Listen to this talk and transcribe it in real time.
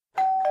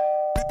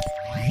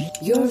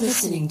You're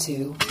listening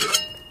to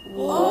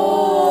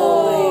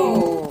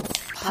Whoa!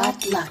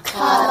 Potluck.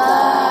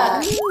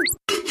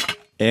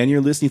 And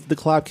you're listening to The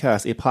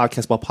Clopcast, a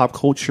podcast about pop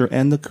culture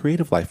and the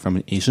creative life from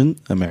an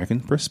Asian American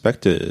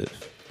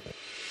perspective.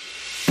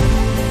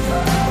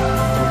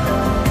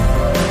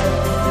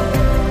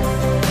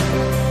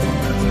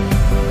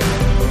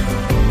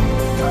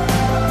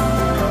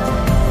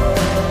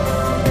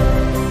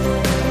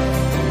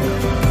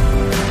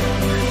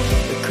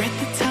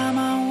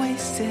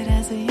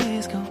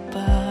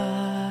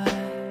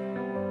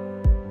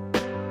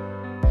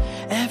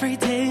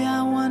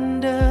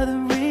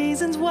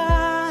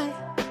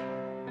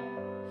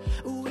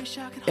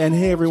 And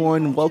hey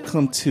everyone,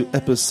 welcome to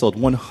episode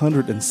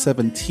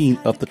 117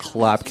 of the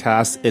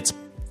Clopcast. It's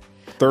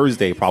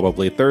Thursday, April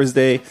the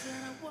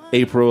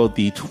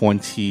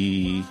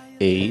 27th,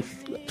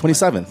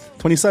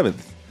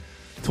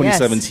 2017.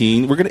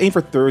 Yes. We're going to aim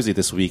for Thursday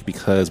this week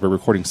because we're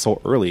recording so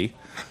early.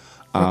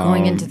 We're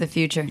going into the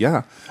future.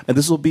 Yeah. And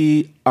this will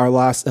be our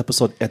last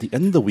episode at the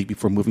end of the week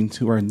before moving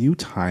to our new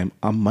time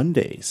on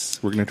Mondays.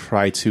 We're going to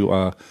try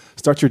to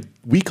start your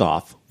week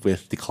off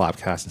with the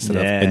Clopcast instead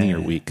of ending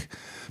your week.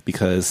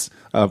 Because,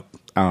 I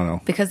don't know.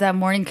 Because that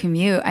morning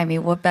commute, I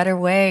mean, what better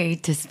way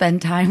to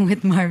spend time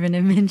with Marvin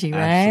and Minji,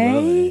 right?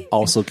 Absolutely.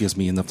 Also gives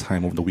me enough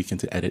time over the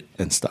weekend to edit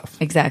and stuff.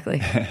 Exactly.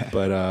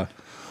 But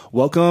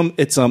welcome.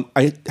 It's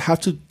I have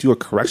to do a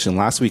correction.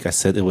 Last week I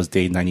said it was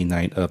day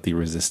 99 of The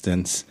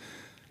Resistance.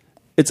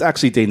 It's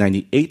actually day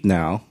 98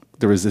 now.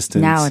 The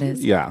Resistance. Now it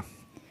is. Yeah.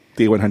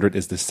 Day 100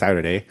 is this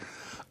Saturday.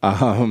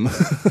 Lost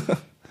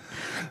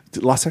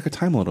track of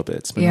time a little bit.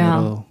 It's been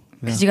a little...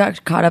 Because you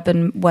got caught up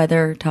in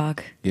weather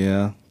talk.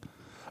 Yeah.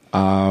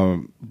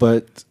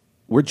 But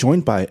we're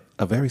joined by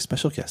a very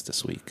special guest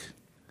this week.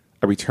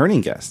 A returning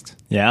guest.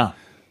 Yeah.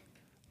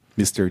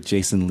 Mr.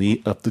 Jason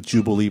Lee of the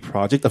Jubilee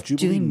Project of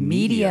Jubilee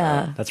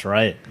Media. That's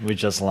right. We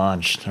just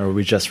launched, or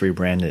we just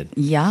rebranded.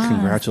 Yeah.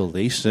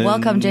 Congratulations.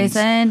 Welcome,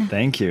 Jason.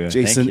 Thank you.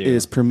 Jason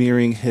is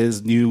premiering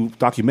his new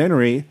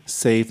documentary,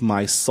 Save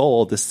My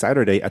Soul, this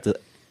Saturday at the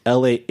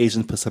LA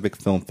Asian Pacific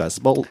Film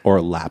Festival, or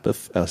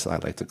LAPIF, as I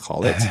like to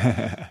call it,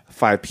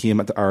 5 p.m.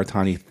 at the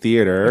Aratani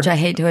Theater. Which I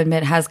hate to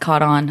admit has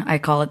caught on. I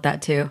call it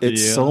that too.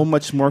 It's so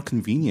much more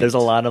convenient. There's a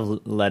lot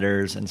of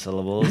letters and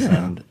syllables,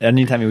 and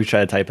anytime we try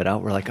to type it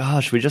out, we're like,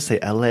 oh, should we just say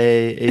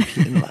LA,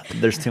 AP?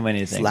 There's too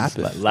many things.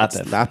 LAPIF.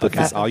 LAPIF.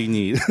 Okay. Is all you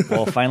need.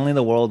 Well, finally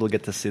the world will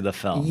get to see the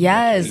film.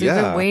 Yes, we've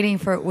been waiting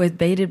for it with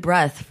bated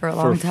breath for a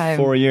long time.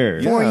 4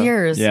 years. 4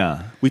 years.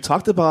 Yeah. We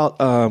talked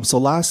about, so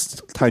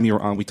last time you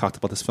were on, we talked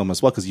about this film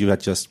as well, because you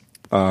had just,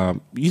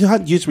 you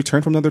just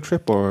returned from another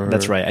trip, or?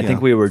 That's right. I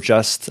think we were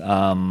just,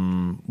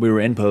 we were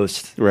in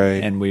post.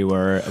 Right. And we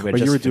had you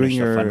just were doing finished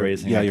your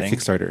fundraising, your I think.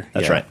 Kickstarter.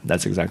 That's right.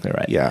 That's exactly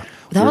right. Yeah.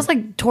 That was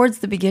like towards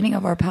the beginning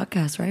of our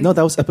podcast, right? No,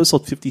 that was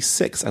episode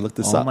 56. I looked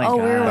this up. My we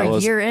were God.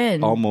 a year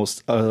in.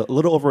 Almost a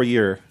little over a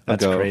year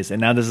That's ago. crazy.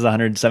 And now this is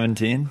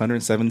 117?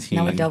 117.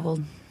 Now we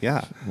doubled.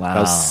 Yeah. Wow.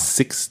 That was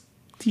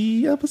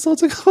 60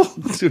 episodes ago.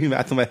 Doing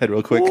math in my head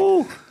real quick.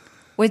 Ooh.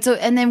 Wait, so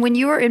and then when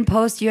you were in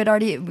post, you had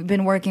already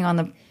been working on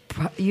the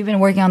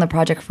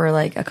project for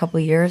like a couple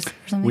of years or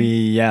something?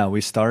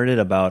 We started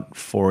about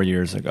 4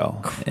 years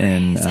ago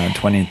in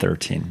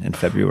 2013, in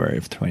February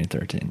of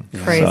 2013.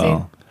 Crazy.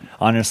 So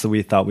honestly,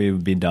 we thought we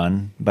would be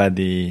done by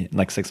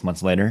 6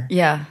 months later.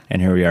 Yeah.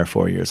 And here we are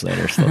 4 years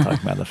later, still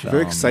talking about the film.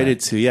 Very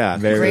excited to,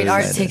 Very Great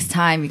art excited. takes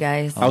time, you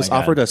guys. I was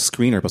offered a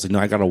screener, but I was like, no,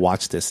 I got to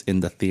watch this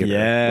in the theater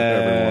with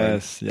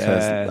everyone. Yes.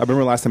 I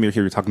remember last time you were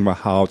here, we were talking about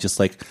how just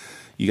like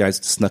you guys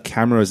snuck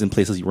cameras in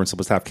places you weren't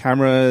supposed to have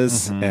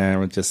cameras, and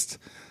we're just...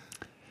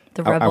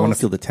 The rebels. I want to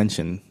feel the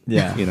tension.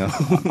 Yeah. You know?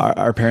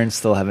 Our parents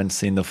still haven't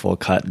seen the full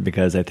cut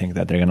because I think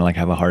that they're going to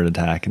have a heart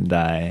attack and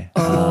die.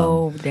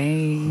 Oh,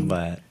 dang.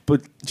 But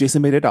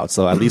Jason made it out,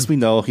 so at least we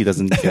know he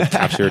doesn't get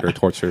captured or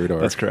tortured. Or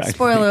that's correct.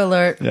 Spoiler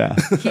alert. Yeah.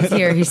 He's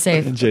here. He's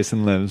safe.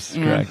 Jason lives.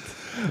 Yeah. Correct.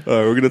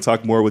 We're going to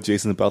talk more with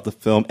Jason about the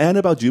film and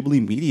about Jubilee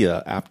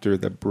Media after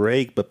the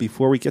break. But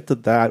before we get to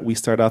that, we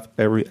start off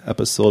every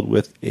episode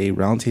with a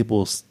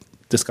roundtable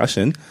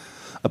discussion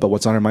about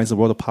what's on our minds in the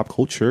world of pop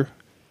culture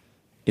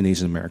in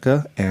Asian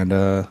America. And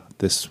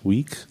this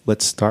week,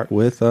 let's start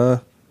with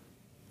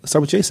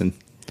Jason.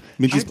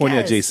 Minji's pointing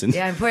at Jason.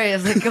 Yeah, I'm pointing. I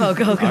was like, go.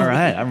 All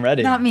right, I'm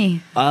ready. Not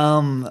me.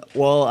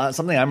 Well,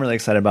 something I'm really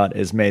excited about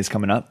is May's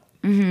coming up.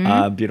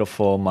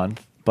 Beautiful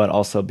month, but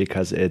also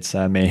because it's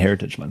May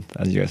Heritage Month,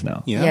 as you guys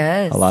know. Yeah.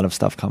 Yes. A lot of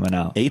stuff coming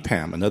out.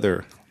 APAM,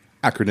 another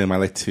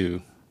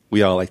acronym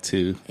we all like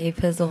to.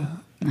 A-Pizzle.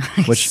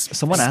 Which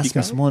someone asked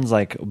me, someone's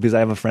like, because I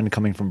have a friend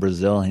coming from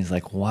Brazil, and he's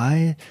like,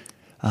 why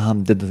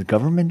did the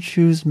government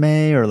choose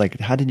May? Or like,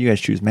 how did you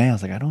guys choose May? I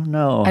was like, I don't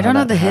know. I don't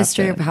know the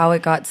history of how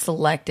it got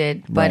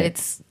selected, but Right.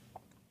 it's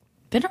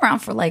been around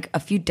for like a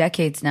few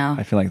decades now.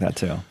 I feel like that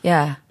too.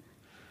 Yeah.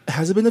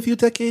 Has it been a few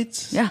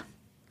decades? Yeah.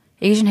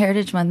 Asian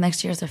Heritage Month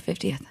next year is our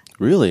 50th.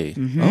 Really?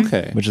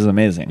 Okay. which is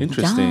amazing.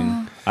 Interesting.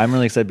 Yeah. I'm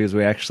really excited because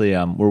we actually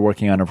we're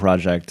working on a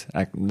project.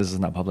 This is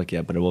not public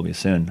yet, but it will be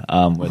soon.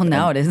 Well,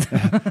 now it is.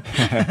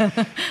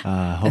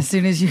 As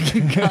soon as you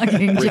keep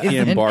talking, With the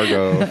Jason.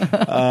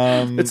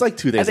 embargo. It's like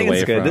 2 days I think away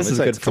it's good. from. This it's is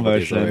like good a couple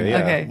days promotion. away, yeah.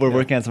 Okay. We're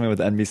working on something with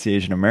NBC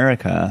Asian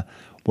America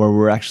where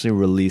we're actually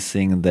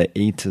releasing the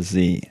A to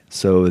Z.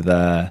 So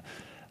the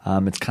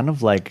it's kind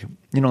of like,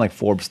 like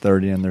Forbes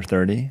 30 under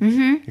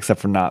 30, except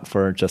for not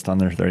for just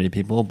under 30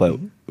 people, but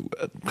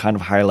kind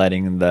of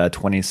highlighting the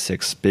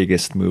 26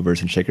 biggest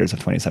movers and shakers of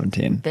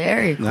 2017.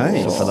 Very cool.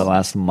 Nice. So for the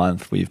last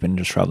month, we've been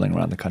just traveling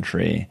around the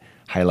country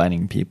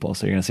highlighting people.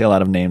 So you're going to see a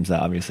lot of names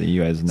that obviously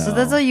you guys know. So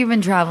that's why you've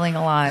been traveling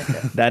a lot.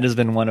 That has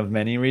been one of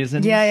many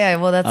reasons. Yeah.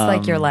 Well, that's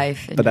like your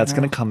life. in But that's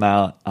going general. to come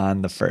out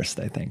on the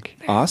 1st, I think.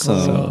 Awesome.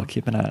 So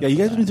keep an eye out. Yeah, you for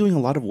guys have that. been doing a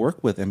lot of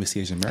work with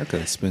NBC Asian America.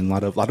 It's been a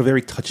lot of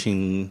very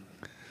touching.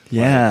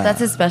 Yeah. That's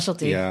his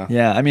specialty. Yeah.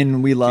 Yeah, I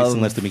mean, we love.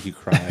 Jason loves to make you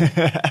cry.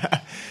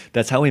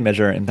 That's how we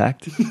measure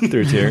impact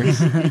through tears.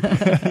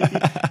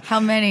 How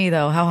many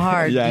though? How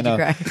hard Yeah, I did you know.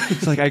 cry?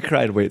 It's like I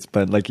cried weights,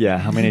 but like, yeah,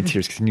 how many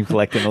tears can you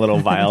collect in a little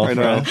vial? I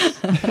for know.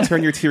 us?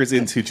 Turn your tears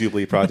into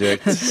Jubilee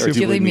Project or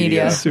Jubilee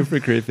Media. Super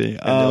creepy.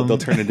 And they'll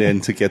turn it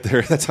in to get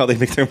their. That's how they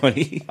make their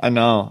money. I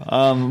know,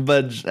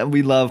 but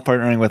we love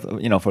partnering with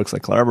folks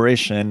like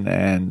Collaboration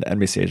and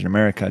NBC Asian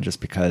America, just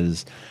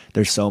because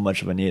there's so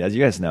much of a need, as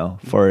you guys know,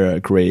 for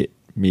great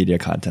media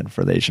content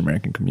for the Asian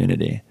American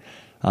community.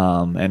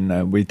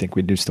 And we think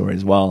we do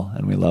stories well,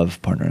 and we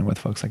love partnering with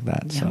folks like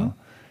that. Yeah. So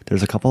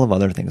there's a couple of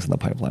other things in the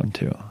pipeline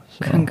too.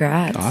 So,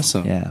 Congrats.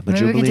 Awesome. Yeah, but Maybe we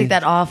can Jubilee- take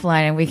that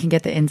offline and we can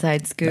get the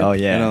inside scoop. Oh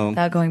yeah, You know,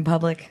 Without going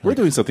public. we're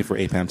doing something for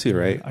APAM too,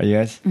 right? Are you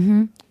guys?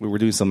 We were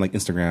doing some like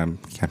Instagram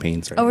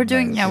campaigns. Right? Oh, we're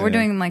doing we're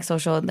doing like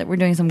social. We're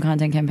doing some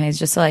content campaigns,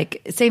 just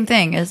like same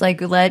thing. It's like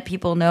let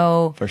people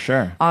know For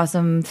sure.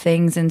 awesome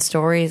things and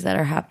stories that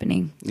are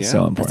happening. Yeah. So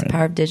That's important. the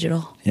power of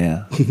digital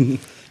Yeah.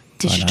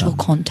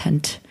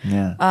 content.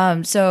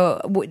 Yeah.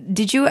 So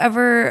did you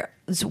ever?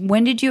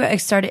 When did you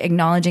start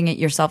acknowledging it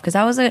yourself? Because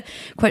that was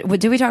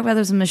did we talk about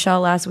this with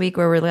Michelle last week?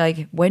 Where we're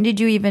like, when did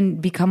you even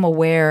become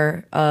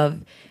aware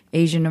of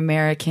Asian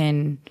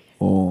American,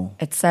 Oh.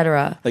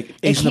 etc.? like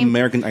Asian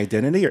American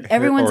identity or,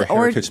 Everyone's- or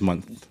Heritage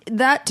Month.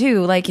 That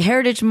too, like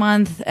Heritage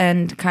Month,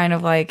 and kind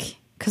of like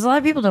because a lot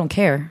of people don't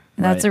care.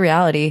 And that's Right. the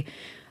reality.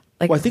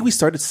 Like, Well, I think we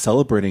started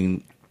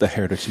celebrating the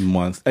Heritage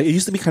Month. It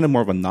used to be kind of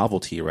more of a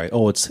novelty, right?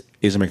 Oh, it's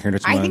Asian American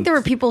Heritage Month. I think there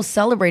were people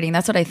celebrating.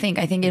 That's what I think.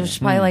 I think it was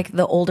probably like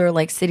the older,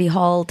 like city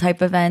hall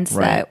type events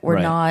Right, that were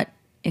right. not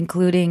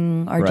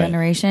including our Right.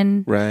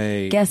 generation.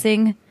 Right.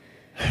 Guessing.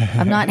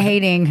 I'm not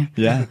hating.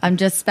 Yeah. I'm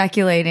just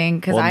speculating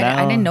because Well, I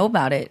now- didn't know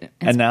about it.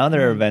 And now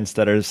there are events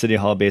that are city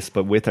hall based,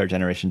 but with our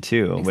generation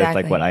too, with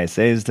Exactly. like what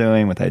ISA is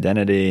doing, with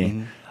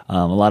identity,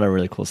 a lot of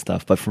really cool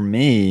stuff. But for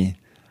me,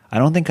 I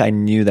don't think I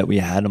knew that we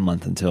had a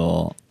month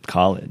until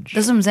college.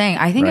 That's what I'm saying.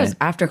 I think it was Right.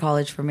 after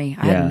college for me.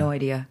 I Yeah. had no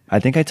idea. I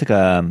think I took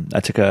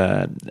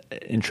a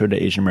intro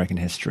to Asian American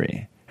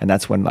history, and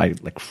that's when I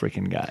like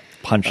freaking got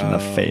punched in the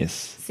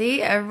face.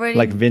 See, everybody.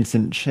 Like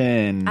Vincent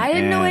Chin. I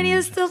didn't know and- any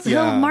of this till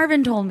Yeah.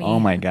 Marvin told me. Oh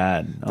my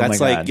god! Oh That's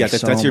my like God. yeah,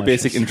 There's that's so your much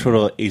basic history.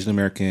 intro to Asian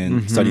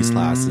American studies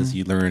classes.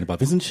 You learn about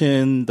Vincent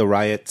Chin, the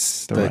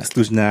riots, the right.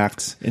 Exclusion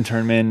Act,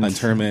 Internment,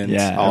 internment,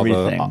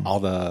 everything. all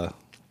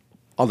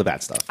the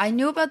bad stuff. I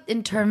knew about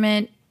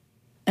internment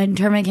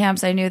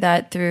camps. I knew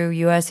that through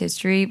U.S.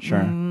 history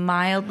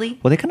mildly.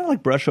 Well, they kind of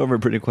like brush over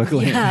pretty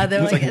quickly. Yeah,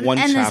 they're It's like, like one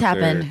and this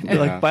chapter. happened. Yeah. They're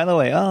like, by the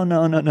way, oh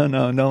no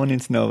one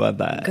needs to know about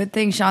that. Good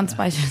thing Sean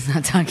Spicer's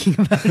not talking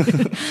about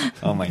it.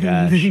 Oh my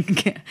gosh!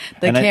 the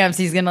And camps.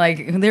 He's gonna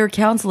like. They were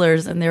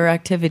counselors and there were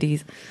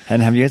activities.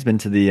 And have you guys been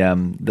to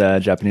the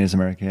Japanese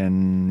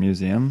American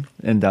Museum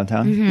in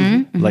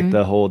downtown? Like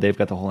the whole, they've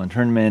got the whole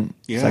internment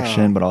Yeah.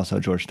 section, but also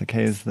George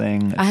Takei's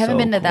thing. I haven't so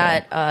been to cool.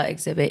 that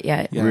exhibit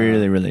yet. Yeah.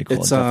 Really, really cool.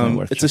 It's Definitely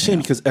worth it's a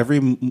shame checking out.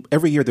 because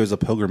every year there's a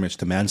pilgrimage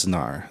to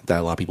Manzanar that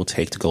a lot of people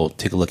take to go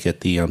take a look at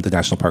the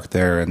national park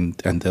there, and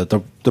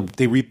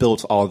they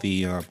rebuilt all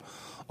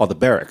the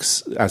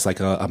barracks as like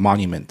a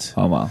monument.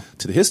 Oh, wow.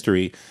 To the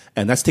history,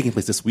 and that's taking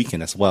place this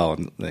weekend as well.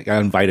 And like, I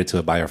got invited to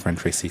it by our friend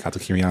Tracy Kato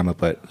Kiriyama,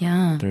 but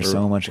Yeah, There's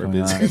so much we're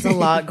going busy. on. there's a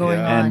lot going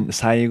on. And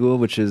Saigu,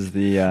 which is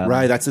the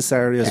right, that's this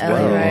Saturday as LA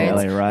well. riots.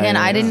 LA riots. Yeah, and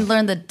I didn't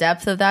learn the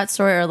depth of that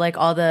story or like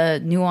all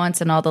the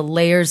nuance and all the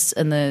layers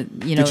and the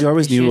Did you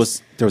always knew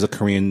issues. there was a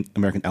Korean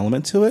American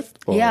element to it?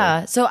 Or-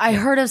 Yeah, so I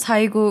heard of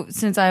Saigu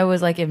since I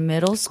was like in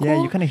middle school.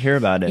 Yeah, you kind of hear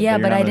about it. Yeah, you're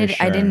but not I really did.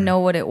 I sure. didn't know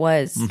what it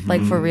was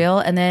like for real.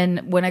 And then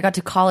when I got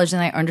to college,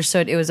 then I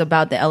understood it was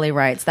about the LA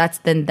riots. That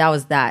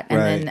was that. And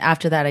then Right.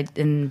 after that, I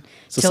didn't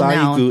So till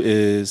now. Saigu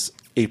is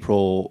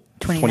April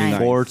 29th. 29th.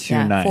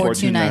 429.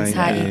 429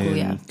 Saigu, in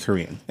yeah.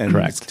 Korean. And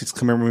Correct. it's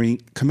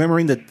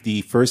commemorating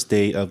the first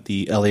day of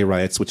the LA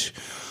riots, which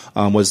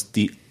was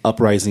the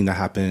uprising that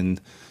happened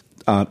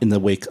in the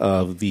wake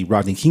of the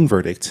Rodney King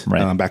verdict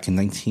Right. back in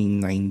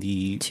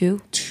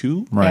 1992.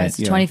 Two? Right. Yeah, it's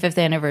 25th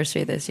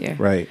anniversary this year.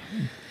 Right.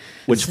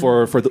 Which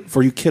for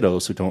you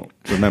kiddos who don't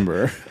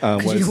remember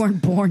Because you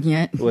weren't born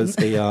yet. was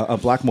a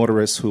black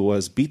motorist who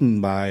was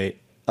beaten by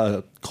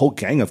a whole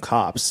gang of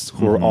cops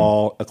who are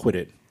all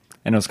acquitted.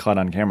 And it was caught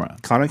on camera.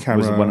 Caught on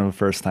camera. It was one of the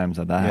first times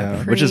that Yeah.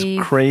 happened, which is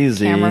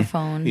crazy. Camera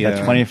phone. Yeah.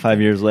 That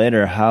 25 years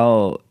later,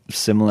 how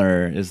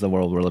similar is the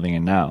world we're living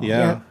in now?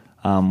 Yeah.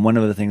 One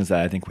of the things that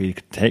I think we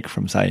could take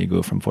from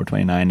Saigu from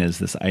 429 is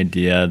this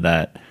idea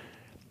that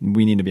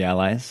we need to be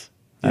allies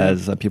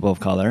as people of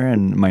color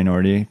and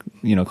minority,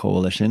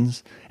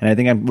 coalitions. And I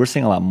think we're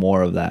seeing a lot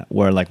more of that,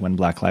 where like when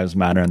Black Lives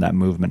Matter and that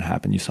movement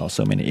happened, you saw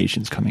so many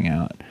Asians coming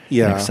out,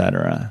 Yeah. et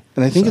cetera.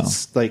 And I think So-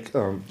 it's like,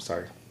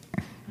 sorry,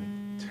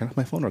 turn off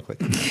my phone real quick.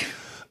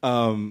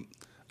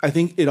 I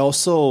think it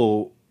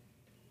also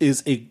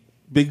is a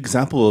big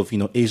example of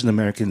Asian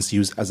Americans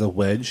used as a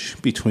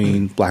wedge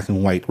between black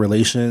and white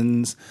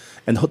relations,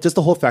 and just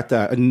the whole fact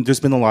that, and there's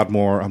been a lot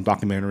more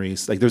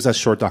documentaries. Like there's that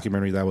short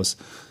documentary that was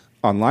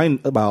online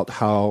about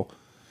how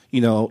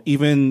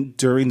even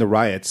during the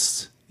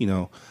riots,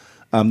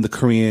 the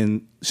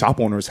Korean shop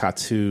owners had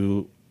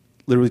to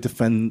literally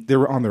defend. They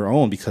were on their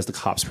own because the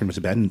cops pretty much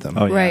abandoned them.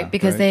 Oh, yeah. Right,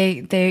 because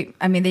Right.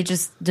 they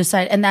just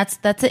decide, and that's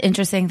the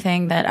interesting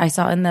thing that I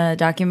saw in the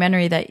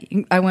documentary that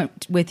I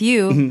went with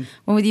you,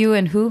 went with you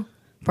and who?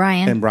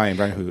 Brian. And Brian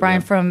who? Brian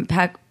Yeah. from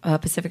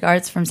Pacific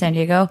Arts from San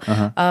Diego.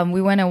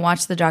 We went and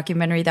watched the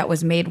documentary that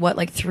was made,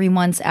 3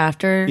 months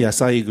after? Yeah,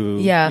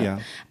 Saigu. Yeah.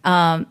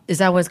 Is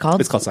that what it's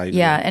called? It's called Saigu.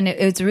 Yeah, and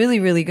it's really,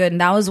 really good.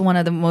 And that was one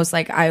of the most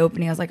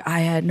eye-opening. I was like, I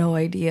had no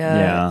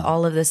idea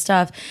all of this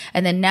stuff.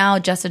 And then now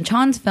Justin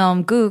Chan's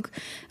film, Gook,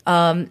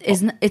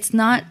 it's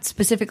not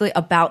specifically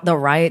about the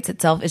riots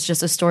itself. It's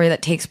just a story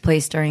that takes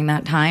place during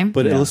that time.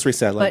 But it illustrates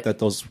that, But- that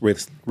those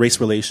race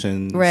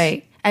relations.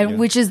 Right.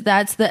 And Yeah.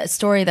 that's the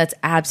story that's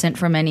absent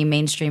from any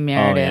mainstream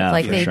narrative. yeah,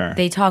 like for they, sure.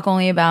 they talk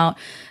only about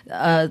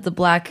the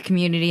black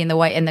community and the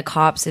white and the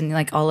cops and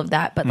all of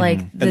that. But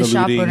the the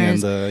shop looting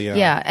owners, and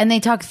the- and they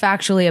talk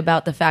factually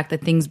about the fact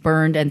that things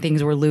burned and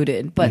things were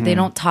looted, but they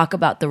don't talk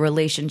about the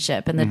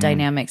relationship and the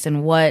dynamics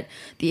and what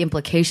the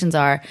implications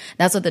are.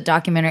 That's what the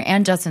documentary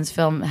and Justin's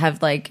film have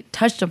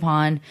touched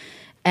upon.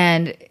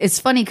 And it's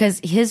funny because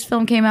his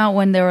film came out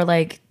when there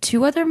were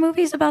 2 other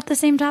movies about the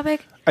same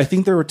topic. I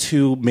think there were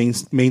 2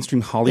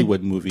 mainstream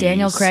Hollywood movies.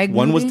 Daniel Craig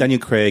One was movie? Daniel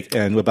Craig,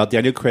 and about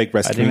Daniel Craig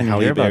rescuing even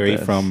Halle hear about Berry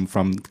this.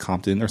 from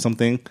Compton or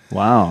something.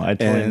 Wow, I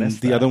totally And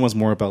missed the that. other one's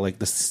more about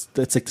it's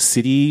like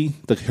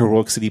the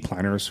heroic city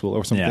planners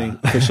or something, Yeah.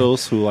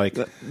 officials who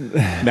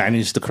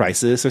manage the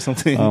crisis or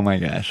something. Oh my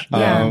gosh.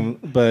 Yeah.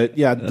 But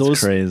yeah,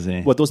 those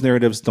crazy. What those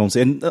narratives don't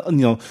say, and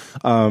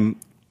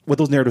what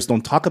those narratives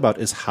don't talk about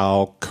is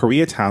how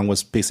Koreatown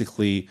was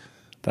basically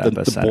the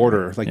epicenter.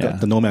 border, Yeah.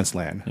 the no man's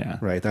land. Yeah.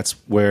 Right. That's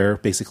where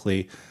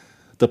basically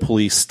the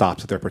police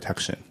stopped their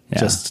protection, Yeah.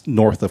 just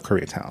north of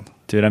Koreatown.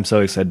 Dude, I'm so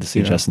excited to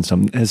see Justin's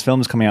film. His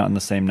film is coming out on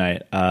the same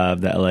night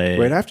of the LA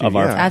Right after of you,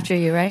 our yeah. After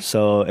you, right?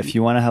 So if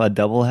you want to have a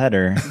double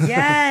header,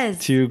 Yes.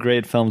 2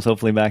 great films,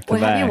 hopefully back to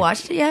Wait, back. have you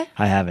watched it yet?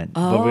 I haven't,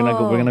 but we're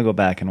gonna go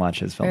back and watch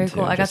his film Very too.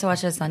 cool. I got Just- to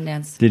watch it at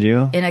Sundance. Did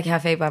you? In a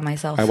cafe by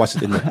myself. I watched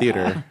it in the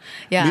theater.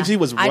 Yeah. Minji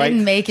was I right.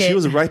 didn't make it. She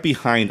was right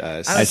behind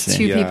us. I was see.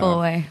 2 Yeah. people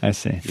away. I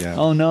see. Yeah.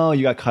 Oh no,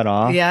 you got cut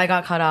off. Yeah, I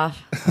got cut off.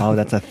 Oh,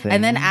 that's a thing.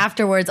 And then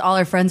afterwards, all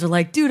our friends were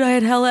like, dude, I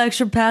had hella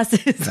extra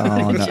passes. Oh,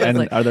 no. She was And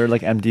like- are there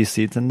empty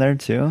seats in there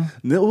too?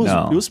 It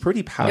was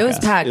pretty packed. it was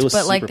packed, It was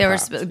but super they were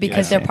packed.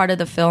 because Yeah. they're part of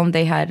the film.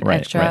 They had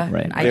Right, extra.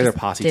 right. And I They had their just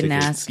posse didn't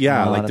tickets. ask.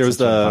 Yeah, Oh, like that's there was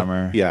such a the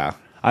bummer. yeah.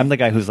 I'm the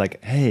guy who's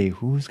like, hey,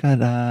 who's got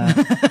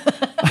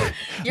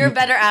You're a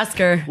better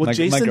asker. Well, My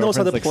Jason knows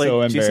how to girlfriend's, play.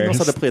 so Jason knows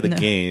how to embarrassed. play the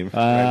game.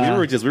 Right?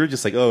 We were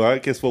just like, oh, I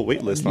guess we'll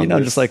waitlist on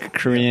this. just like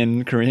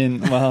Korean.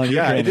 Well, you're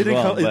yeah. Korean It didn't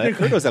as well, it didn't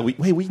occur to us that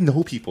we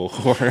know people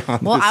who are on.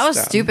 Well, this I was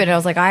staff. stupid. I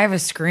was like, I have a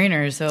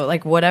screener, so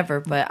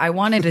whatever. But I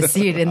wanted to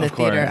see it in the Of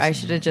course. theater. I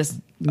should have just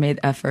made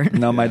effort.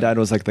 No, my dad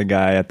was like the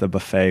guy at the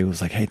buffet who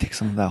was like, "Hey, take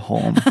some of that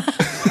home."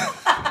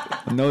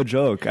 No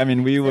joke. I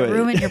mean, we would.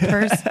 Room in your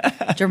purse.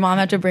 Did your mom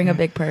have to bring a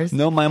big purse?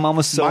 No, my mom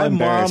was so My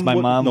embarrassed. My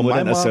would- mom no, my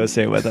wouldn't mom-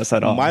 associate with us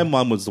at all. My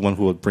mom was the one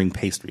who would bring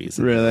pastries.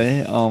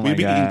 Really? Oh my We'd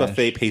be eating gosh.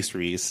 buffet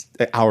pastries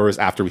hours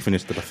after we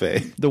finished the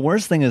buffet. The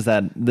worst thing is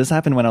that this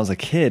happened when I was a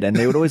kid, and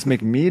they would always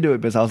make me do it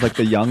because I was like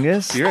the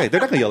youngest. You're right.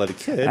 They're not gonna yell at a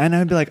kid. And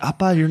I'd be like,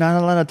 "Appa, you're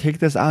not allowed to take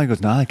this out." He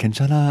goes, "Nah,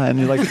 괜찮아." And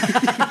you're like,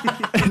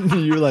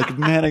 and you're like,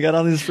 "Man, I got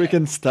all this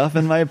freaking stuff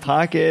in my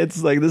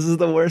pockets. Like, this is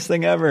the worst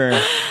thing ever."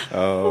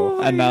 Oh.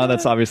 And now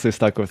that's obviously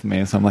stuck with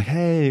me. So I'm like,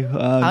 "Hey,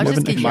 I'll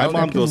just get My yelled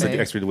mom at goes the like the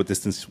buffet. extra with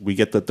distance. We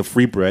get the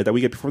free bread that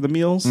we get before the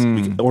meals.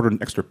 We can order an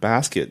extra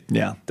basket.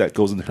 Yeah. that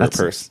goes into her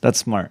purse. That's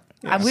smart."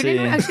 We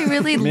didn't actually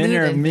really me loot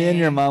and anything.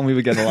 your mom, we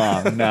would get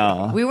along.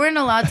 No, We weren't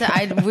allowed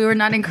to. We were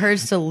not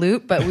encouraged to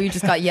loot, but we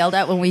just got yelled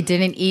at when we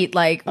didn't eat.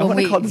 Like I when want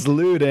to we, call this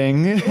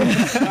looting.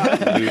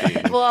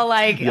 well,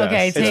 like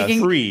okay, it's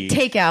taking free.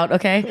 takeout.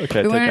 Okay,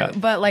 Okay, we weren't, takeout.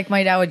 but like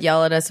my dad would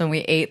yell at us when we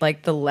ate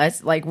like the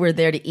less. Like we're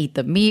there to eat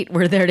the meat.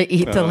 We're there to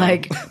eat the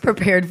like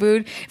prepared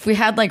food. If we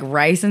had like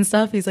rice and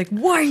stuff, he's like,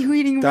 "Why are you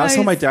eating That's rice?"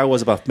 how my dad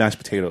was about mashed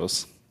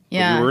potatoes.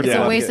 yeah, We were it's a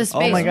allowed waste to of get-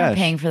 space. Oh my We're not gosh.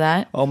 paying for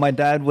that. Oh, my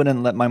dad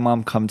wouldn't let my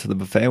mom come to the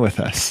buffet with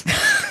us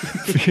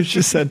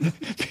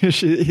because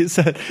he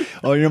said,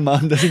 "Oh, your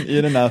mom doesn't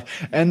eat enough,"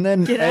 and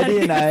then Get out of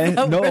Eddie and here. I, It's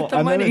not no, worth the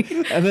and money.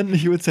 then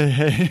he would say,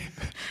 "Hey,"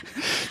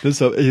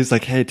 so he's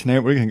like, "Hey, tonight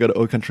we're gonna go to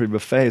Old Country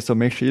Buffet, so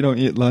make sure you don't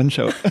eat lunch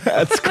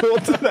at school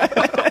tonight."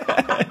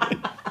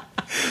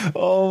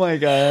 Oh my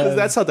god,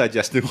 That's how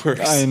digestion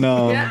works. I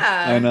know.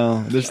 Yeah. I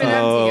know. There's Keep it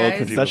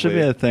empty, guys. that should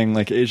be a thing,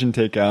 like Asian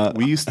takeout.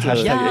 We used to-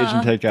 hashtag Yeah. Asian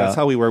takeout. That's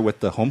how we were with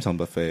the hometown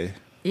buffet.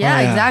 Yeah,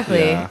 Oh, yeah. exactly.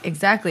 Yeah.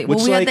 Exactly. Which,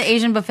 Well, we had like- the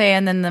Asian buffet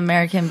and then the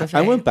American buffet.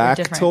 I went They're back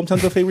to different.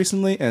 hometown buffet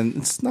recently, and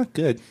it's not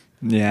good.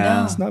 Yeah.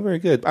 No. It's not very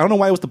good. I don't know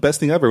why it was the best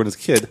thing ever when I was a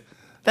kid.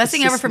 Best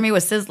thing It's ever just- for me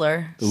was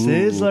Sizzler.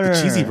 Sizzler.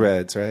 The cheesy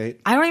breads, right?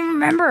 I don't even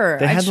remember.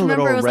 They I had just the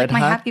remember little it was red like my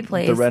hot, happy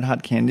place. the red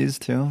hot candies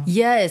too.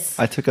 Yes.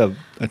 I took a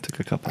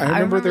couple. I remember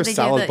remember their they gave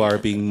salad the- bar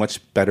being much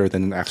better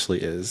than it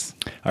actually is.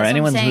 Or what I'm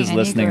anyone saying, who's I need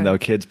listening to- though,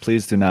 kids,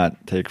 please do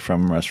not take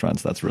from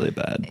restaurants. That's really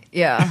bad.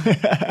 Yeah.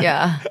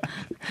 Yeah.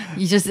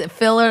 You just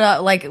fill it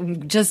up,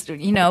 like, just,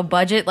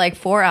 budget like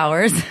 4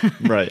 hours.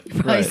 Right.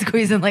 Probably Right.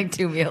 squeeze in like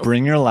 2 meals.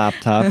 Bring your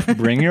laptop.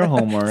 Bring your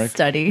homework.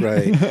 Study.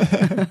 Right.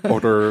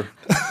 Order.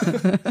 Do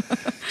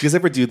you guys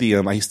ever do the?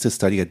 I used to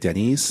study at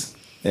Denny's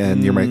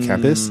and near my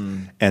campus,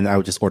 and I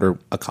would just order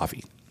a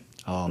coffee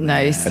Oh, man.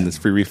 Nice. and it's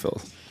free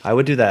refills. I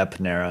would do that at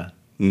Panera.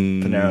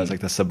 Panera is like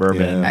the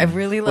suburban. Yeah. I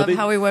really love they-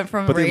 how we went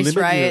from but they race limit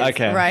you- riots.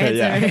 Okay, riots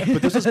yeah. and-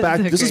 But this was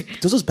back.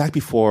 This was back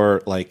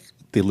before like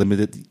they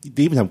limited.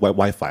 They even have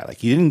Wi-Fi.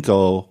 Like you didn't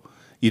go.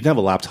 You didn't have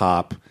a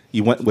laptop.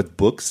 You went with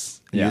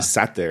books. You Yeah. just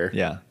sat there.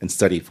 Yeah. And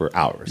studied for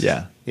hours.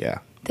 Yeah. Yeah.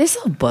 They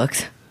sell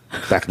books.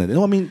 Back in the day.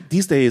 No, I mean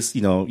these days,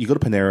 you go to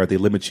Panera, they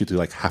limit you to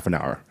like half an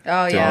hour.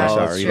 Oh, during yeah, rush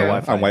that's hour, true.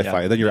 on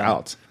Wi-Fi. yeah. Then you're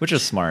out. Which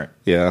is smart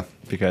Yeah.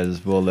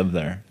 because we'll live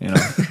there. You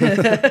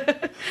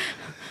have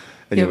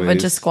a bunch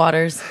of Anyways,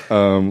 squatters.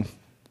 on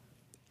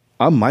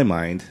my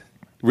mind,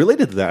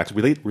 related to that,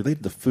 actually,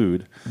 related to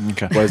food,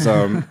 Okay. was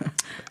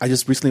I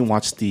just recently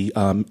watched the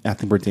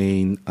Anthony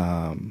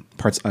Bourdain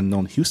Parts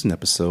Unknown Houston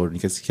episode.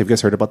 Have you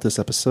guys heard about this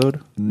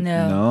episode?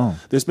 No.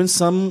 There's been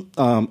some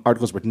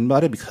articles written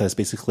about it because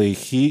basically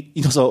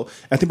so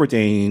Anthony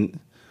Bourdain,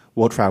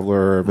 world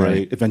traveler, very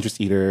Right.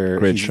 adventurous eater.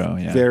 Great He's show,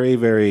 yeah. Very,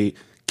 very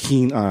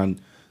keen on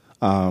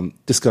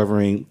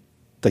discovering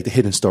like the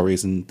hidden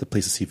stories and the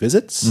places he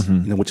visits,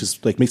 Mm-hmm. which is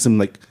like makes him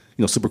like,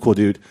 super cool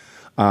dude.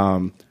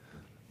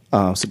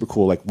 Super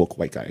cool, like woke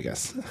white guy, I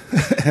guess.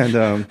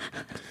 And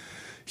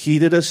he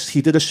did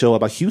a show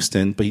about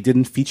Houston, but he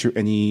didn't feature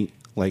any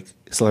like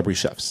celebrity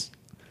chefs.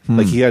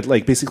 Like he had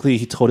like basically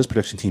he told his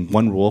production team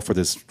one rule for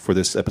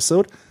this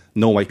episode: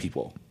 no white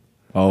people.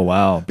 Oh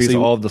wow! Because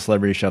So- all of the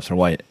celebrity chefs are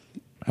white,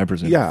 I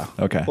presume. Yeah.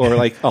 Okay. Or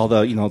like all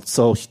the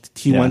so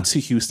he Yeah. went to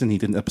Houston. He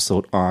did an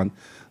episode on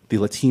the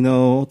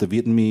Latino, the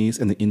Vietnamese,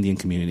 and the Indian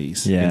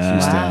communities in Yeah.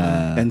 Houston,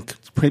 Wow. and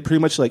pretty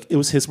much like it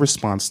was his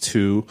response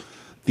to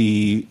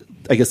the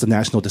the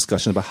national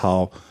discussion about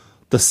how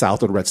the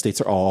South or the red states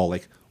are all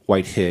like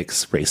white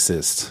hicks,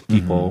 racist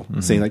people,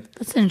 saying like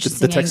That's an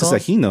interesting the Texas angle.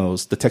 that he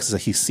knows, the Texas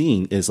that he's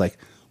seeing is like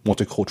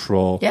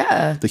multicultural.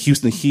 Yeah. The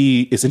Houston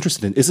he is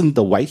interested in isn't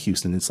the white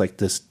Houston. It's like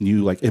this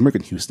new like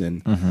immigrant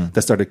Houston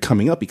that started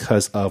coming up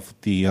because of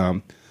the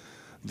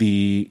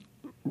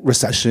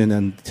recession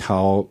and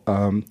how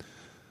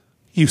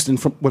Houston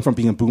went from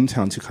being a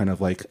boomtown to kind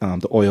of like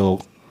the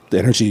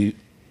energy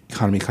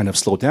economy kind of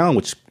slowed down,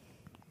 which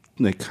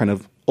like kind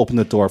of opened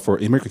the door for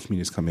immigrant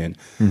communities to come in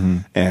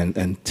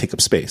and take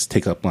up space,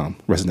 take up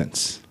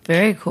residence.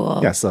 Very cool.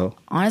 Yeah, so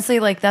Honestly,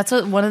 like that's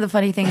one of the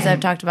funny things I've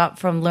talked about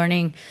from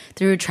learning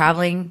through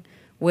traveling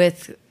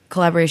with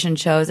collaboration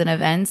shows and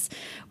events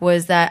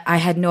was that I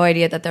had no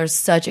idea that there's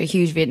such a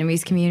huge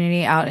Vietnamese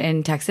community out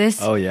in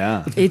Texas. Oh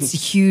yeah. It's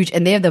huge,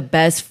 and they have the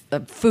best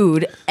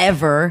food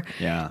ever.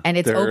 Yeah. and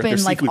it's Their open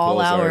like seafood all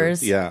bowls are-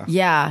 hours. yeah.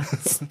 yeah.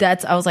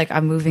 I was like,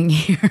 I'm moving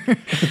here.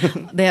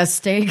 They have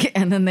steak,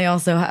 and then they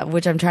also have,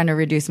 which I'm trying to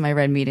reduce my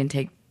red meat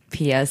intake.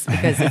 P.S.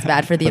 because it's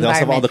bad for the but they also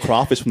have all environment. the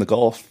crawfish from the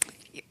Gulf.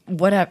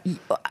 What up?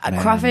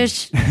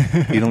 Crawfish?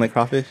 You don't like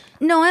crawfish?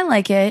 No, I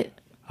like it.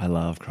 I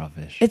love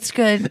crawfish. It's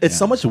good. It's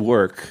so much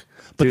work.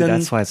 But Dude, then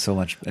that's why it's so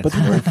much. It's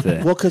worth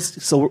it. well,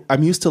 because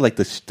I'm used to like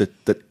the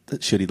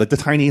shitty, like the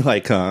tiny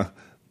like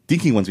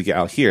dinky ones we get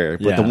out here,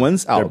 but Yeah, the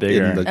ones they're out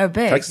bigger. in the They're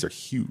big. Texas are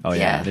huge. Oh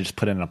yeah. Yeah. They just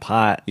put it in a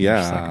pot. Yeah.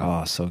 It's like,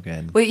 oh, so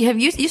good. Wait, have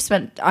you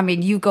spent? I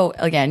mean, you go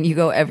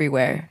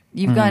everywhere.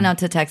 You've gone out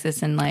to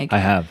Texas and like I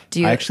have. Do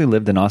you I actually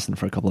lived in Austin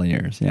for a couple of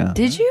years. Yeah.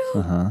 Did you?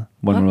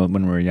 When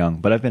we were young.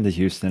 But I've been to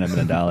Houston, I've been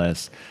to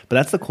Dallas. But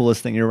that's the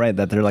coolest thing. You're right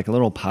that they're like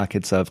little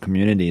pockets of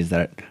communities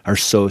that are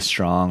so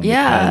strong.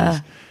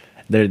 Yeah.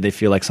 Because they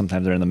feel like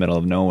sometimes they're in the middle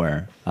of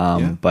nowhere,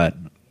 Yeah. but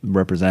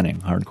representing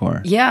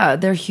hardcore. Yeah,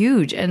 they're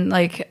huge, and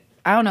like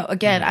I don't know.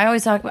 Again, I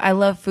always talk. I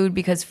love food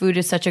because food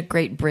is such a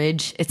great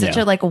bridge. It's such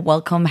Yeah. a like a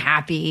welcome,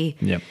 happy.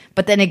 Yep.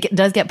 But then it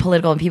does get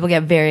political, and people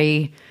get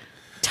very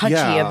touchy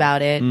Yeah.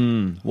 about it.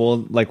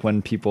 Well, like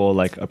when people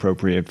like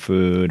appropriate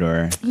food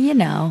or You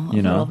know, a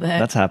little bit.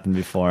 that's happened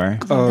before.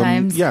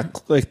 Sometimes. Yeah,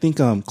 I think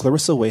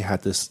Clarissa Way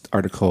had this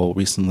article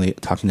recently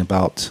talking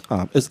about.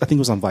 I think it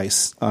was on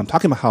Vice,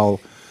 talking about how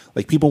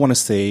like people want to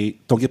say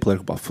don't get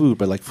political about food,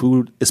 but like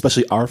food,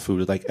 especially our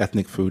food, like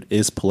ethnic food,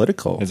 is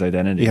political. It's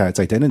identity. Yeah, it's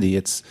identity.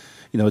 It's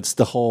it's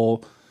the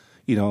whole,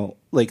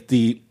 like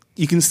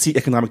you can see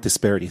economic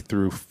disparity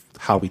through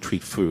how we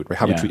treat food, right?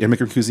 How we treat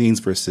immigrant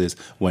cuisines versus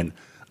when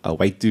a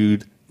white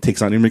dude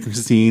takes on immigrant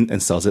cuisine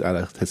and sells it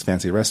at his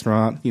fancy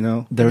restaurant.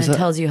 And it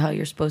tells you how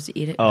you're supposed to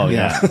eat it. Oh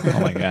yeah. Oh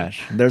my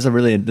gosh.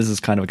 This is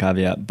kind of a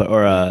caveat,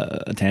 or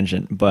a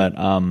tangent, but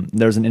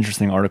there's an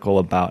interesting article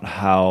about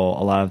how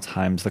a lot of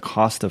times the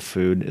cost of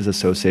food is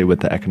associated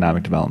with the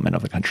economic development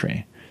of the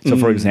country. So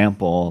for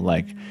example,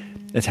 like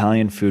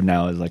Italian food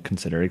now is like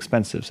considered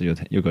expensive. So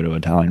you'll go to an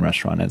Italian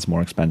restaurant and it's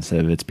more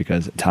expensive. It's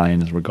because Italy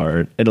is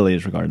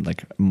regarded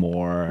like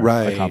more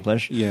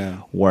accomplished. Yeah.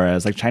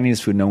 Whereas like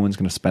Chinese food, no one's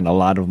going to spend a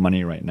lot of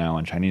money right now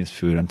on Chinese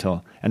food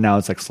and now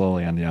it's like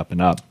slowly on the up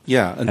and up.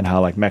 Yeah. And how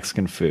like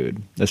Mexican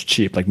food is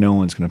cheap. Like no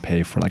one's going to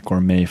pay for like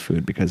gourmet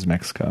food because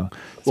Mexico.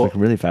 It's like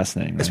really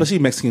fascinating. Right? Especially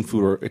Mexican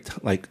food or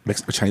like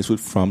or Chinese food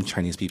from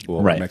Chinese people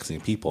or Mexican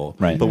people.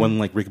 Right. But when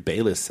like Rick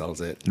Bayless sells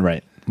it.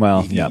 Right.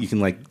 Well, you can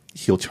like,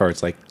 he'll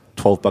charge like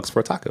 $12 for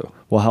a taco.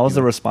 Well, how was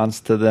the response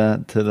to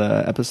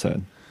the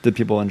episode? Did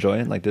people enjoy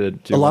it? Like, did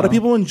it do a lot of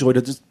people enjoyed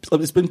it.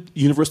 It's been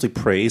universally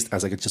praised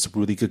as like just a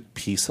really good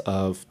piece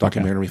of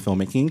documentary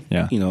filmmaking.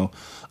 Yeah.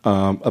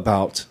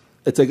 About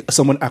it's like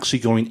someone actually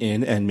going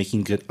in and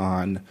making good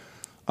on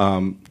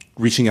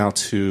reaching out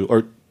to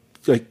or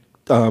like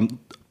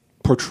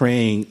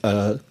portraying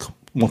a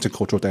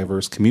multicultural,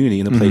 diverse community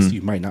in a place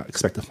you might not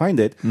expect to find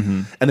it.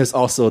 And there's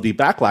also the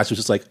backlash, which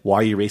is like, why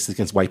are you racist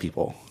against white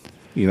people?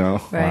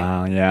 Right.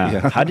 Wow,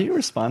 yeah. How do you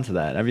respond to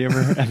that? Have you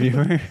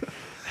ever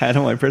had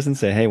a white person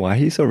say, "Hey, why are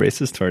you so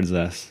racist towards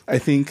us?" I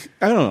don't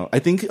know. I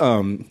think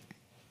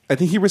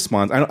he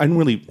responds. I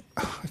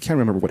can't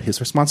remember what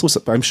his response was,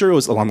 but I'm sure it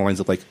was along the lines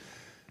of like,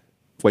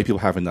 white people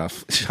have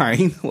enough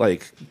shine.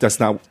 Like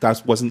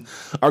wasn't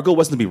our goal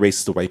wasn't to be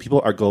racist to white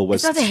people. Our goal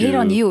was it's not to hate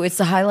on you. It's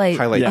to highlight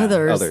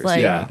others.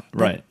 Like,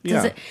 right.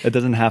 It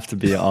doesn't have to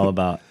be all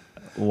about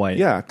white.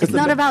 Yeah, it's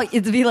not about.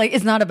 It's be like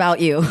it's not about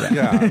you.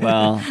 Yeah.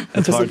 Well,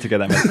 it's hard to get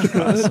that message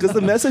across because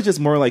the message is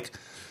more like,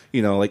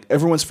 like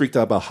everyone's freaked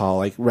out about how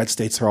like red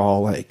states are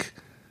all like,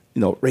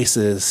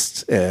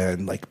 racist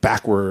and like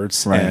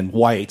backwards and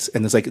white,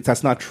 and it's like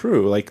that's not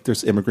true. Like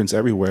there's immigrants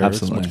everywhere.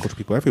 Absolutely. There's multicultural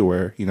people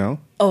everywhere.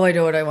 Oh, I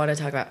know what I want to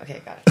talk about.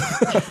 Okay, got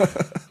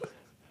it.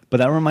 But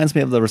that reminds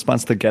me of the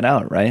response to Get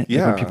Out, right?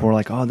 Yeah. Like when people were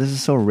like, "Oh, this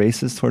is so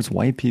racist towards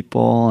white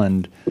people,"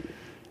 and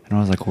I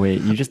was like,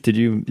 "Wait,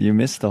 you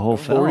missed the whole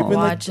film?"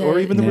 Or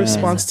even the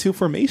response to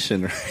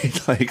Formation,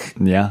 right? Like,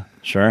 yeah,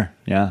 sure,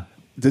 yeah.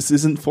 This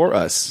isn't for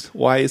us.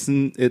 Why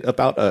isn't it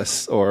about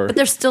us? But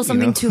there's still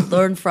something to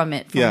learn from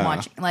it from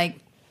watching. Like,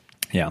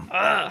 yeah.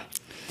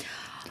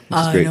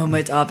 I know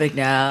my topic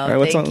now.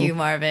 Right, Thank you,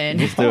 Marvin.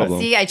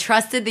 See, I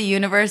trusted the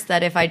universe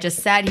that if I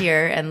just sat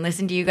here and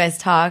listened to you guys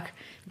talk,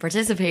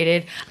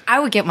 participated, I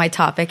would get my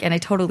topic, and I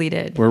totally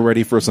did. We're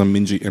ready for some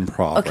Minji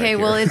improv. Okay,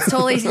 well, it's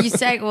totally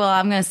Well,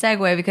 I'm going to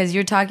segue because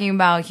you're talking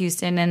about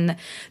Houston, and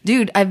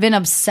dude, I've been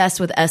obsessed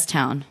with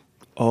S-Town.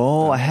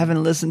 Oh, I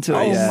haven't listened to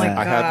it yet. Oh my god!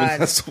 I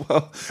haven't as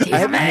well.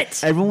 Damn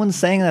it! Everyone's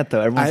saying that though.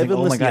 Everyone's like,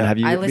 "Oh my god, have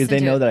you?" Because they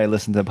know that I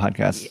listen to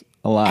podcasts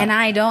a lot, and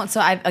I don't. So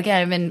I've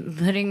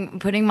been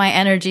putting my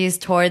energies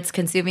towards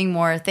consuming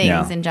more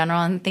things in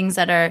general, and things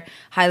that are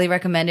highly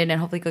recommended and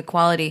hopefully good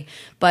quality.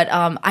 But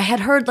I had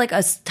heard like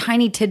a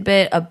tiny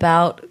tidbit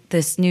about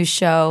this new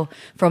show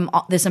from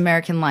This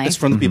American Life. It's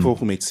from the people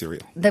who made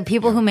Serial. The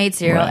people who made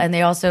Serial, and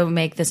they also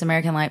make This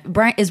American Life.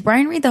 Is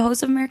Brian Reed the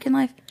host of American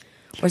Life?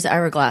 Or is it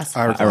Ira Glass?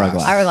 Ira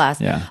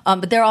Glass. Yeah.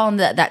 But they're all on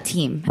that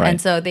team. Right.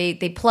 And so they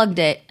plugged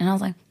it. And I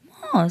was like,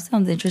 oh, that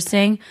sounds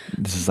interesting.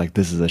 This is a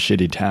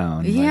shitty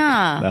town.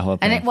 Yeah. Like, that whole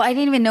thing. And I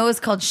didn't even know it was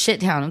called Shit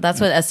Town.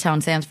 That's what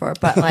S-Town stands for.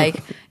 But like,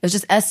 it was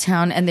just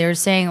S-Town. And they were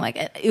saying like,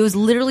 it was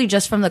literally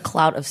just from the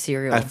clout of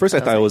Serial. At first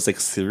I thought it was like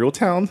Serial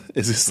Town.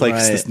 Is this like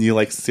this new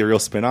like Serial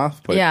spinoff?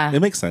 But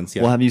it makes sense.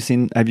 Yeah. Well, have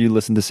you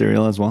listened to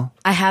Serial as well?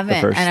 I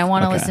haven't. And I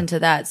want to listen to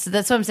that. So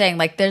that's what I'm saying.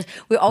 Like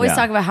we always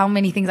talk about how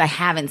many things I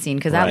haven't seen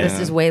because that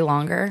list is way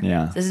longer.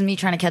 Yeah. This is me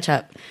trying to catch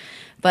up.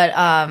 But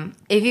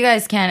if you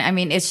guys can, I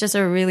mean, it's just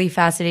a really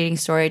fascinating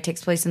story. It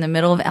takes place in the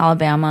middle of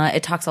Alabama.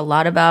 It talks a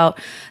lot about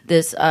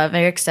this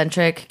very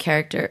eccentric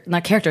character,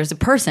 not character, it's a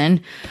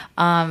person.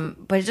 But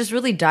it just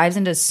really dives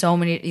into so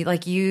many,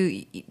 like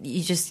you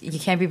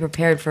can't be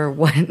prepared for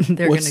what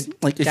they're going to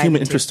like a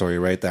human interest story,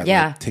 right? That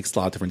like, takes a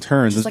lot of different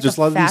turns. There's like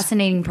a lot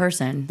fascinating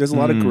person. There's a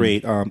lot of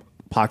great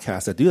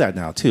podcasts that do that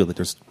now too. Like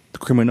there's The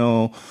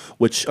Criminal,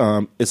 which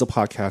is a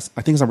podcast.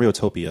 I think it's on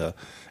Radiotopia.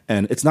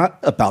 And it's not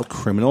about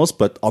criminals,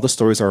 but all the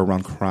stories are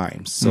around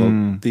crimes.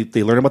 So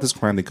they learn about this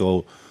crime, they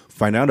go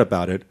find out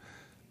about it,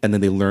 and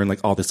then they learn like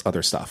all this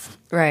other stuff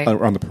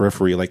around the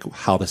periphery, like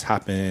how this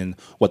happened,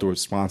 what the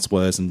response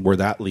was, and where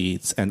that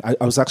leads. And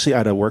I was actually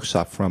at a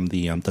workshop from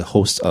the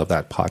host of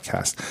that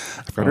podcast.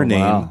 I forgot her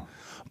name,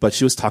 but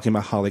she was talking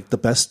about how like the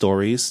best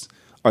stories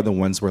are the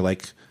ones where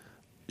like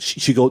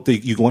you go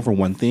in for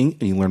one thing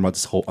and you learn about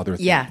this whole other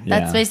thing. Yeah,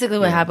 that's basically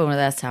what happened with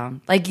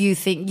S-Town. Like you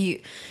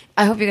think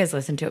I hope you guys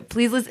listen to it.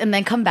 Please listen and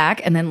then come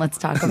back and then let's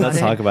talk about it. Let's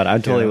talk about it.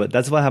 I'm totally.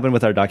 That's what happened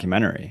with our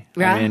documentary.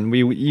 Yeah? I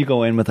mean, you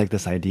go in with like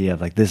this idea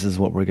of like this is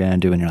what we're gonna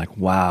do, and you're like,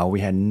 wow, we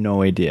had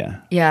no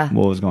idea. Yeah.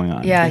 What was going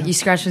on? Yeah, you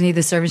scratch beneath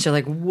the surface, you're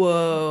like,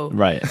 whoa.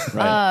 Right.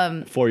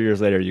 4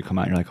 years later, you come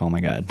out, and you're like, oh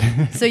my god.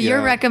 So you're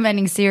Yeah.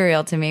 recommending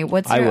Serial to me.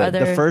 What's I your would.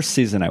 other? The first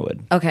season, I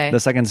would. Okay. The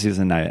second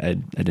season, I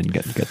didn't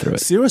get through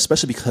it. Serial,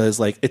 especially because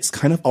like it's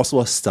kind of also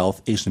a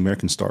stealth Asian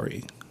American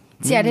story.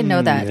 See, I didn't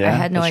know that. I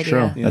had no that's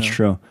idea. True. That's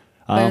true.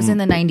 But it was in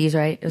the 90s,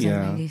 right? It was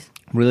yeah. in the 90s.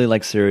 Really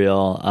like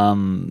Serial.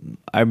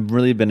 I've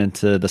really been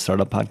into the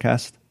Startup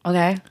podcast.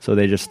 Okay. So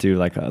they just do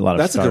like a lot of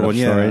That's a good startup one,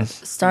 yeah.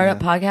 stories. Startup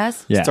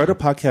podcast? Yeah. Startup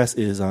Podcast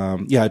is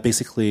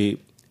basically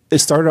it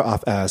started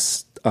off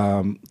as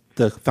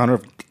the founder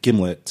of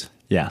Gimlet,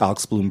 Yeah.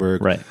 Alex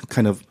Bloomberg, Right.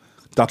 kind of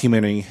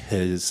documenting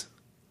his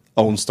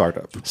own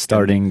startup.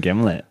 Starting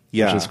Gimlet.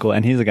 Yeah. Which is cool.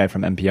 And he's a guy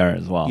from NPR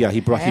as well. Yeah, he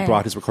brought Hey.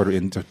 his recorder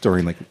in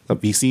during like the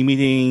VC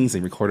meetings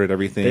and recorded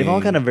everything. They've all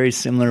got a very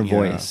similar Yeah.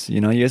 voice.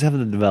 You know, you guys have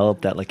to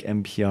develop that like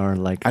NPR,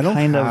 like I don't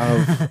kind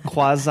have- of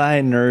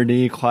quasi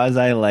nerdy,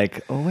 quasi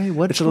like, oh wait,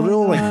 what's It's a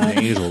little going like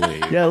on?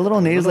 nasally. Yeah, a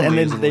little nasally, and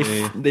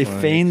nasally, they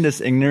like- feign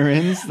this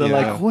ignorance. They're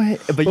Yeah. like,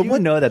 what? But you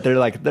what- know that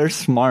they're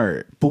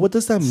smart. But what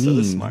does that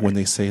mean smart. when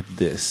they say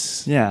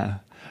this? Yeah.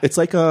 It's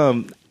like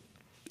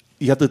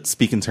you have to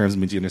speak in terms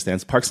Minji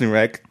understands. Parks and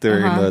Rec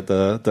during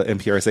the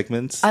NPR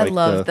segments. I like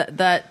love the-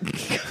 that.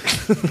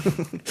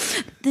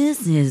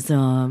 This is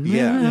Yeah,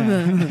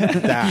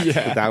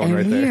 that one and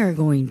right we there. are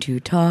going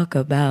to talk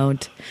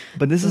about.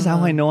 But this is how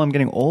I know I'm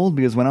getting old,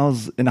 because when I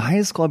was in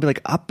high school, I'd be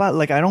like, Appa,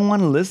 like I don't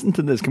want to listen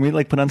to this. Can we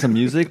like put on some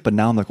music? But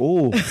now I'm like,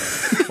 oh,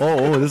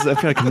 this is, I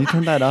feel like, can you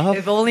turn that up?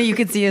 If only you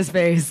could see his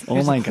face.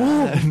 Oh my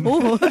god.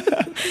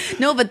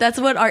 No, but that's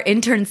what our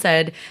intern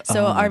said.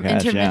 So Oh my our gosh,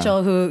 intern yeah.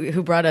 Mitchell,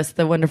 who brought us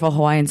the wonderful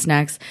Hawaiian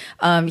snacks,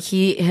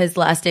 his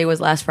last day was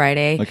last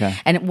Friday. Okay.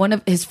 And one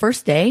of his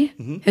first day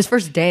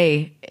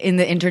in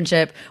the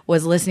internship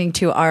was listening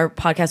to our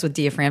podcast with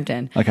Dia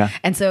Frampton. Okay.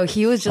 And so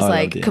he was just Oh, I love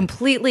like Dia.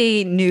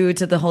 completely new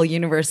to the whole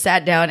universe,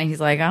 sat down and he's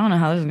like, I don't know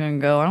how this is going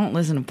to go. I don't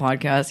listen to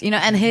podcasts,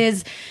 and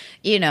his,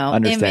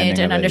 Understanding image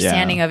and of it,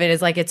 understanding yeah. of it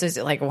is like, it's just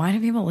like, why do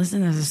people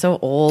listen to this? It's so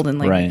old. And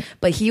like, Right.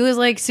 but he was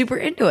like super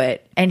into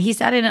it. And he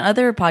sat in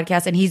other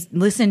podcasts and he's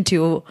listened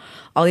to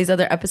all these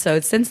other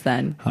episodes since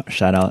then.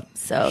 Shout out.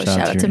 So shout out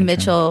your to intern.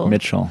 Mitchell.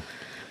 Mitchell,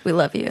 We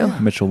love you.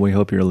 we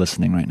hope you're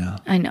listening right now.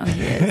 I know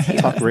he is. He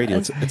Talk is. radio.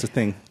 It's a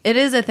thing. It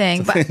is a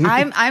thing, but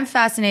I'm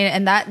fascinated,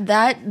 and that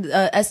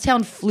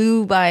S-Town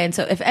flew by. And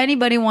so, if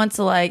anybody wants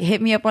to like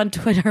hit me up on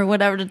Twitter or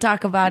whatever to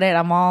talk about it,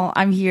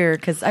 I'm here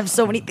because I have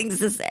so many things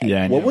to say.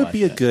 Yeah. I What know would about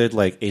be a that. good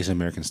like Asian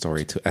American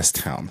story to S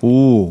Town?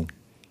 Ooh,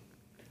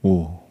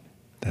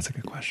 that's a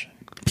good question.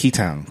 P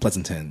Town,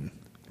 Pleasanton.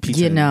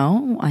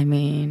 I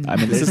mean,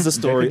 This is the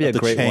story there of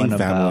could the be a great Chang one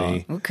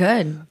family. who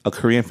could? A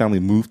Korean family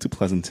moved to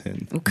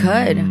Pleasanton. Who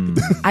could? Mm.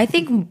 I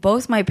think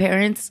both my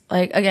parents,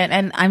 like, again,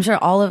 and I'm sure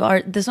all of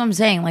this is what I'm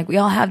saying. Like, we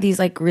all have these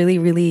like really,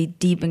 really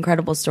deep,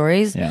 incredible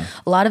stories. Yeah.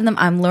 A lot of them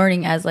I'm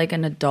learning as like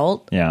an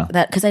adult. Yeah.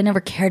 That because I never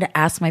cared to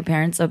ask my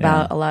parents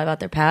about Yeah. a lot about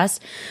their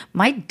past.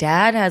 My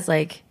dad has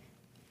like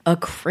a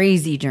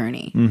crazy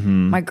journey.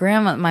 Mm-hmm. My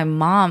grandma, my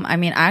mom. I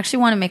mean, I actually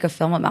want to make a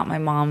film about my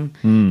mom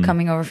Mm.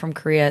 coming over from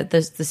Korea.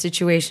 The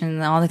situation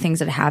and all the things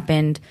that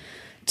happened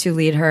to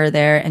lead her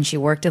there. And she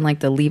worked in like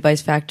the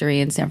Levi's factory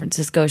in San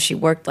Francisco. She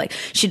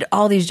did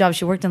all these jobs.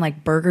 She worked in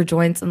like burger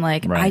joints and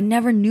like, Right. I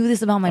never knew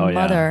this about my Oh, yeah.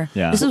 mother.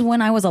 Yeah. This is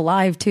when I was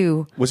alive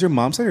too. Was your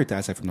mom's side or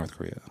dad's side from North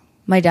Korea?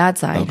 My dad's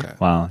side. Okay.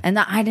 Wow. And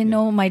I didn't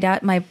know my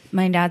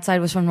dad's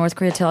side was from North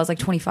Korea till I was like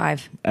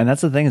 25. And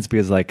that's the thing. It's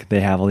because like they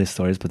have all these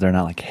stories, but they're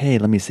not like, hey,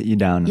 let me sit you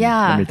down and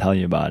Yeah. let me tell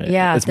you about it.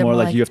 Yeah, It's they're more more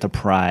like like- you have to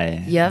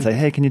pry. Yep. It's like,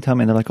 hey, can you tell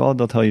me? And they're like, oh,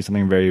 they'll tell you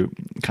something very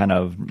kind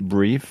of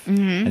brief,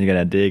 and you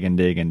gotta dig and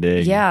dig and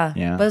dig. Mm-hmm. Yeah.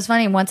 Yeah. But it's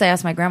funny, once I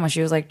asked my grandma,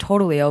 she was like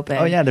totally open.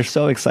 oh yeah, they're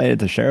so excited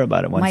to share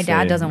about it. Once My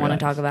dad they doesn't want to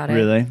realize. talk about it.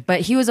 Really?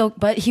 But he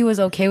was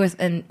okay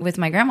with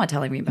my grandma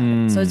telling me about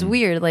it. So it's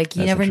weird. Like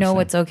you That's never know interesting.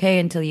 what's okay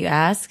until you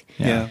ask.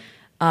 Yeah.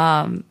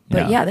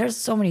 But yeah, there's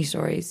so many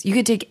stories. You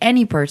could take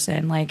any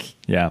person, like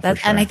Yeah, for and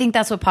I sure. think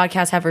that's what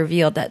podcasts have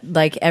revealed, that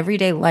like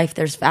everyday life,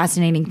 there's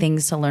fascinating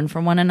things to learn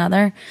from one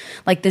another.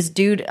 Like this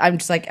dude, I'm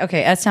just like,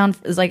 okay, S-Town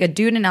is like a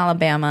dude in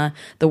Alabama.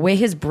 The way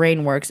his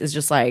brain works is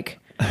just like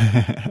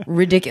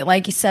ridiculous.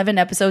 Like 7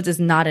 episodes is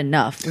not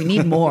enough. We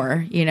need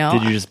more. You know.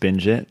 Did you just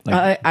binge it?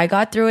 Like, I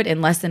got through it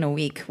in less than a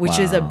week, which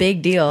is a Wow.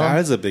 big deal. That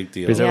is a big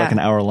deal. because they're yeah. like an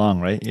hour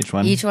long, right? Each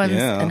one. Each one's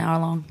Yeah. an hour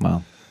long.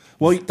 Wow.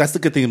 Well, that's the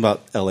good thing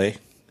about LA.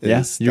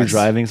 Yeah, you're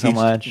driving so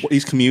much.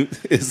 Each commute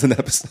is an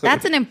episode.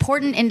 That's an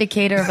important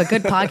indicator of a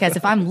good podcast.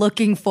 If I'm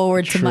looking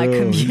forward to my True.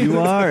 commute, You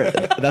are.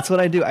 That's what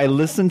I do. I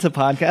listen to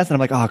podcasts and I'm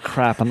like, oh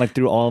crap! I'm like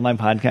through all of my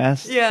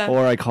podcasts. Yeah.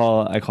 Or I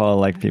call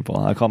like people.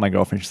 I call my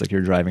girlfriend. She's like,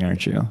 "You're driving,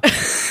 aren't you?"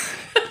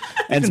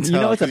 And can you know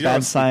tell, it's a 'cause you're on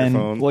bad sign.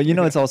 speakerphone. Well, you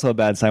know it's also a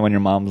bad sign when your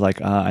mom's like,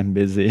 "I'm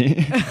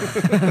busy."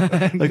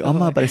 Like,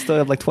 but I still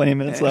have like 20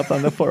 minutes left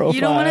on the 405.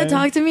 you don't want to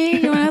talk to me.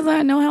 You want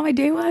to know how my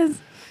day was.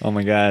 Oh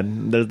my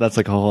god, that's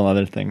like a whole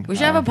other thing. We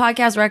should have a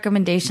podcast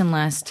recommendation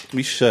list.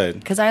 We should.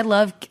 Because I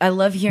love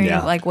hearing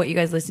Yeah. like what you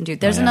guys listen to.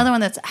 There's Yeah. another one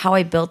that's How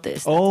I Built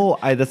This. Oh,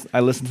 I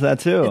listened to that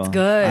too. It's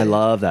good. I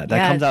love that. That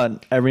Yeah. comes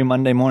out every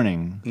Monday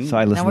morning. So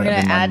I listen Now we're to it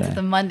gonna every add Monday. to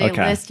the Monday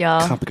Okay. list, y'all.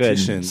 Good.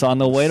 Competition. So on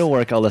the way to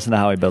work, I'll listen to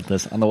How I Built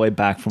This. On the way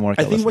back from work,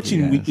 I I'll think listen what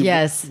to you guys.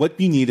 Yes. what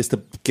you need is to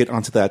get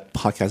onto that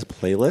podcast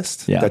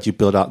playlist Yeah. that you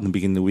build out in the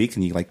beginning of the week,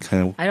 and you like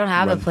kind of. I don't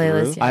have a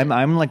playlist yet.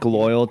 I'm like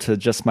loyal to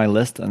just my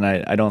list, and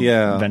I don't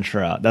Yeah.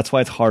 venture out. That's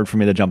why it's hard for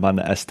me to jump on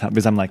the S Town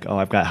because I'm like, oh,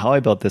 I've got How I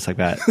Built This. I've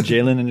got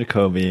Jalen and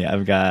Jacoby.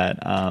 I've got.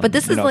 But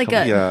this is like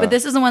Yeah. but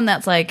this is the one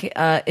that's like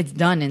it's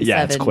done in Yeah,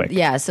 7. it's quick.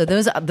 Yeah, so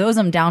those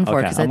I'm down for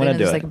Okay, because I'm I think gonna do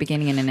there's it. like a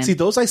beginning and an end. See,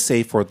 those I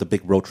save for the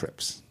big road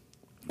trips,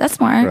 That's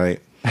smart. right?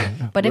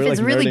 But if We're,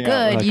 it's like, really nerding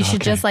out. good, Like, you should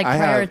okay. just like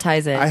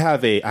prioritize it. I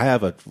have a.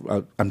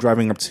 I'm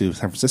driving up to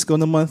San Francisco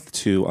in a month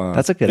to.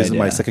 That's a good visit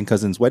my idea. second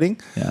cousin's wedding.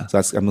 Yeah. So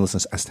I'm gonna listen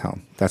to S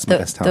Town. That's my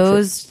S Town trip.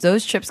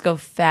 those trips go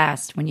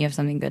fast when you have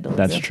something good to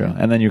listen That's to. true.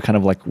 And then you kind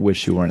of like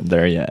wish you weren't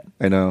there yet.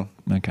 I know.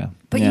 Okay.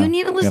 But Yeah. you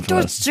need to We listen have to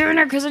it listen.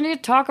 sooner because I need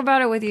to talk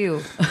about it with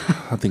you.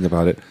 I'll think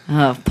about it.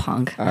 Oh,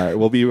 punk. All right,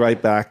 we'll be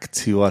right back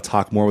to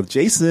talk more with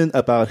Jason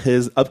about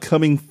his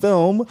upcoming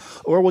film,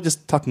 or we'll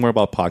just talk more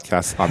about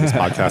podcasts on this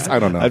podcast. I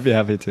don't know. I'd be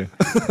happy to.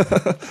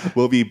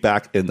 We'll be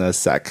back in a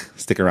sec.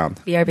 Stick around.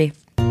 BRB.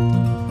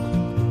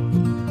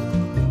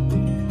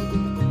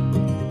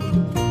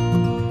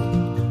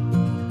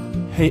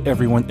 Hey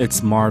everyone,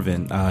 it's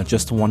Marvin.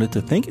 Just wanted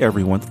to thank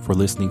everyone for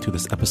listening to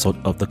this episode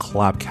of the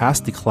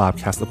Collabcast. The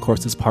Collabcast, of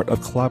course, is part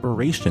of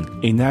Collaboration,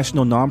 a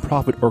national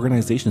nonprofit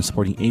organization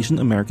supporting Asian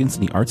Americans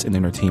in the arts and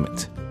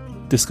entertainment.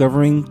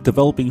 Discovering,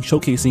 developing,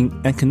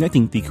 showcasing, and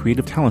connecting the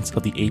creative talents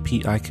of the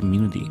API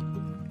community.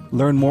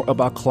 Learn more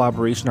about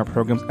Collaboration, our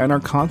programs, and our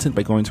content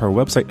by going to our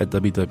website at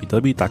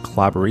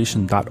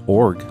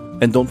www.collaboration.org.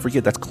 And don't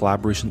forget, that's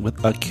collaboration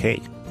with a K.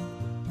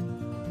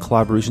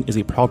 Collaboration is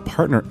a proud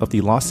partner of the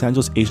Los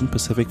Angeles Asian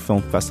Pacific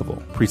Film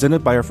Festival,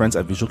 presented by our friends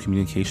at Visual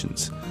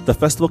Communications. The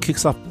festival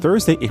kicks off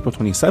Thursday, April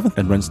 27th,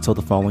 and runs till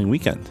the following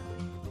weekend.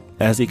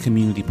 As a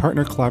community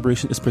partner,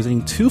 Collaboration is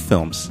presenting 2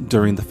 films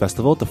during the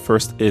festival. The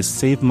first is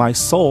Save My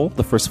Soul,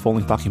 the first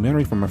full-length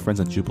documentary from our friends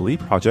at Jubilee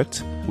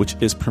Project, which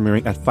is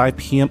premiering at 5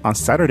 p.m. on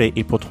Saturday,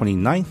 April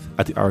 29th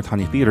at the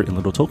Aratani Theater in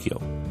Little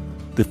Tokyo.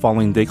 The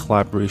following day,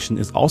 Collaboration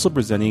is also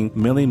presenting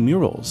Mele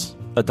Murals,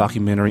 a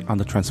documentary on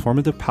the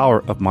transformative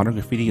power of modern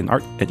graffiti and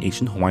art and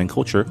Asian Hawaiian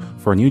culture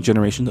for a new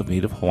generation of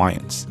Native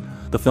Hawaiians.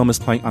 The film is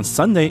playing on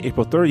Sunday,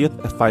 April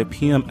 30th at 5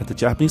 p.m. at the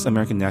Japanese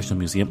American National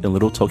Museum in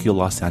Little Tokyo,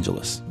 Los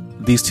Angeles.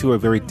 These 2 are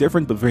very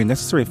different but very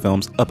necessary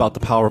films about the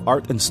power of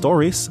art and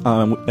stories,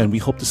 and we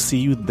hope to see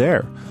you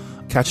there.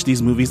 Catch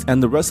these movies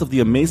and the rest of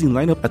the amazing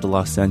lineup at the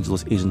Los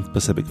Angeles Asian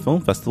Pacific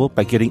Film Festival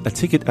by getting a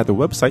ticket at their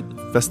website,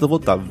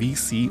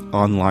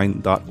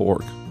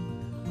 festival.vconline.org.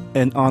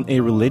 And on a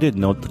related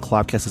note, the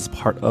Collabcast is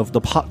part of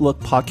the Potluck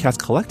Podcast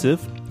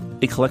Collective,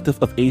 a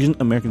collective of Asian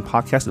American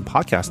podcasts and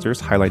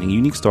podcasters highlighting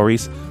unique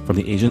stories from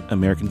the Asian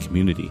American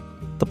community.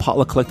 The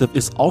Potluck Collective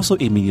is also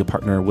a media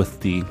partner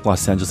with the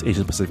Los Angeles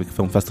Asian Pacific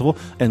Film Festival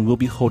and will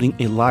be holding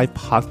a live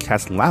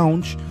podcast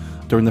lounge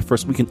during the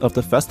first weekend of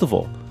the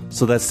festival.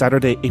 So that's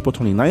Saturday, April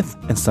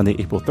 29th and Sunday,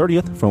 April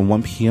 30th from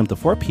 1 p.m. to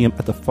 4 p.m.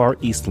 at the Far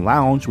East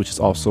Lounge, which is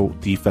also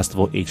the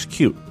festival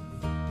HQ.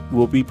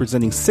 We'll be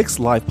presenting 6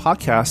 live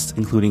podcasts,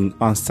 including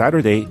on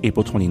Saturday,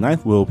 April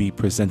 29th, we'll be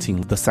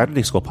presenting the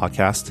Saturday School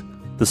podcast,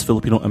 This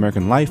Filipino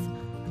American Life,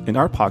 and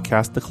our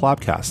podcast, The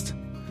Collabcast.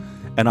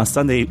 And on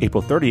Sunday,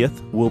 April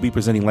 30th, we'll be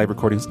presenting live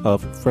recordings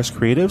of Fresh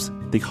Creatives,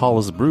 They Call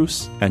Us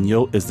Bruce, and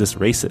Yo, Is This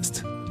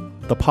Racist?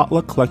 The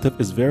Potluck Collective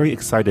is very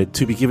excited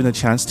to be given a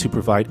chance to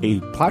provide a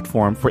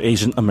platform for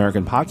Asian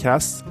American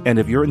podcasts. And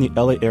if you're in the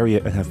LA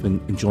area and have been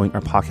enjoying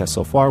our podcast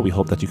so far, we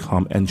hope that you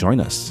come and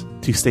join us.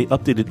 To stay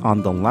updated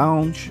on the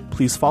lounge,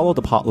 please follow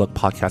the Potluck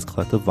Podcast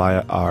Collective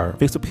via our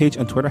Facebook page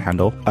and Twitter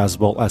handle, as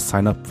well as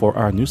sign up for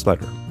our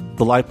newsletter.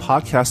 The live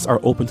podcasts are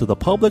open to the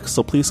public,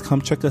 so please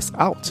come check us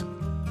out.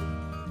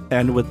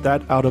 And with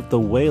that out of the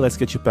way, let's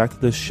get you back to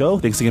the show.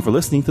 Thanks again for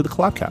listening to the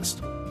Collabcast.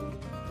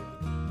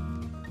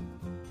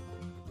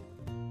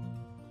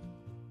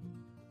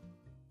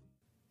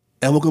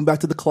 And welcome back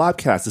to the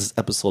Collabcast. This is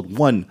episode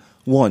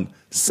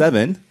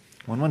 117.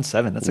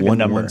 117. That's a good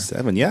number.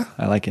 117, yeah.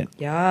 I like it.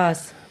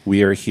 Yes.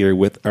 We are here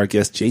with our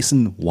guest,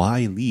 Jason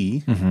Y.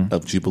 Lee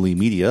of Jubilee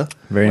Media.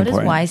 Very What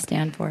important. does Y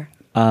stand for?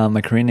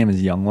 My Korean name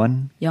is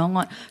Youngwon.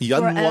 Youngwon.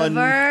 Youngwon.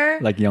 Forever.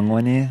 Like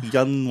Youngwon이.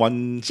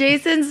 Yunwon.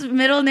 Jason's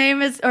middle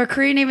name is, or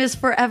Korean name is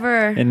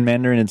Forever. In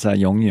Mandarin, it's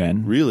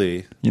Yongyuan.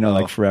 Really? You know, Oh.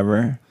 like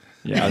forever.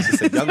 Yeah, I was going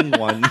to say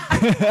Youngwon.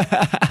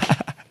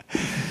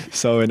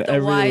 So in The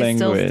every Y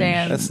still language,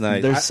 stands. That's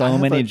nice. there's I so have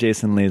many a-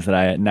 Jason Lees that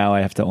I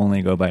have to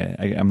only go by.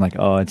 I'm like,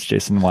 oh, it's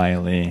Jason Y.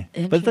 Lee.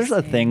 But there's a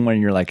Interesting. thing when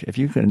you're like, if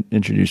you can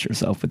introduce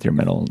yourself with your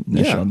middle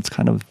initial, Yeah. it's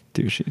kind of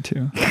douchey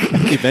too.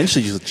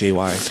 Eventually use JY.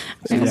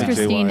 My name's Yeah.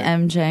 Christine JY.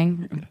 M.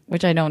 Chang,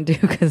 which I don't do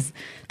because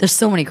there's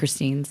so many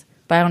Christines,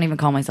 but I don't even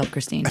call myself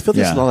Christine. I feel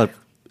there's Yeah. a lot of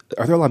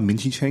Are there a lot of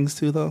Minji Changs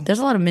too, though? There's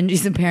a lot of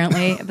Minjis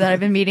apparently that I've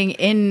been meeting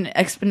in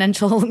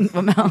exponential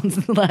amounts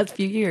in the last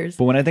few years.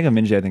 But when I think of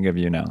Minji, I think of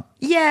you now.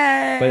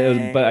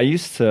 Yeah. But I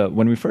used to,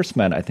 when we first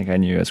met, I think I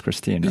knew you as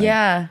Christine. Right?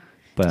 Yeah.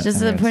 But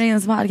Just anyways. putting in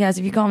this podcast,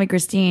 if you call me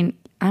Christine,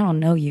 I don't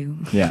know you.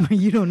 Yeah.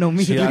 You don't know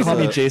me. If you Yeah. call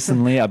me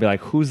Jason Lee, I'll be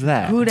like, who's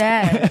that? Who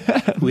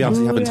that? We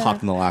obviously haven't yeah.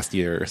 talked in the last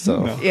year,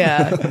 so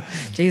Yeah.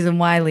 Jason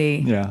Wiley.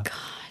 Yeah.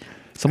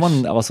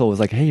 Someone also was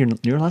like, hey,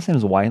 your last name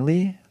is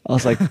Wiley? I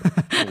was like,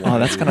 oh,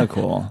 that's kind of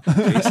cool.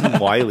 Jason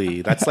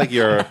Wiley. That's like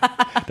your.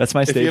 That's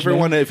my If you stage ever name.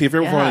 want to,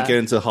 Yeah. get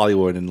into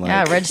Hollywood and like,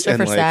 Yeah, register and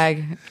for like,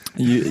 SAG.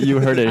 You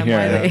heard it I'm here.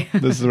 Wiley. Yeah.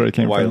 This is where it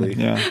came Wiley.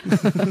 from.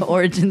 Yeah.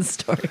 Origin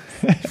story.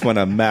 If you want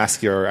to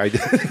mask your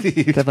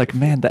identity. They're like,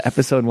 man, the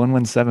episode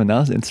 117, that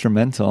was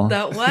instrumental.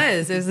 That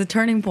was. It was a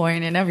turning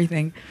point in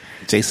everything.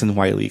 Jason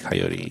Wiley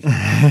Coyote.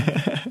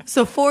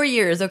 So 4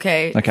 years,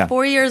 okay. Okay.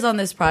 4 years on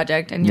this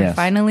project, and you're Yes.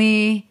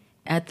 finally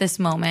at this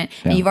moment.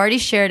 Yeah. And you've already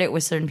shared it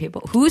with certain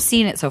people. Who's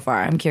seen it so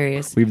far? I'm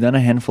curious. We've done a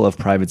handful of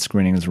private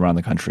screenings around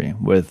the country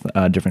with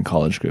different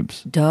college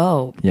groups.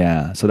 Dope.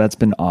 Yeah, so that's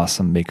been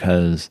awesome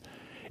because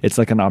it's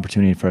like an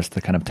opportunity for us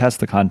to kind of test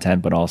the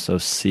content, but also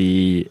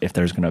see if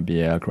there's going to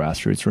be a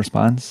grassroots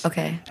response.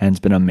 Okay. And it's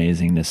been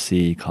amazing to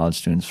see college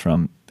students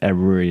from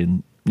every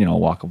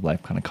walk of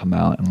life kind of come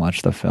out and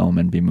watch the film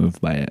and be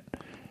moved by it.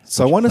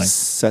 So I want to Like-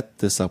 set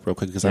this up real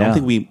quick because I Yeah. don't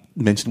think we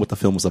mentioned what the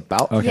film was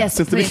about. Okay. Yes,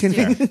 Since the please do.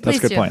 beginning. That's Please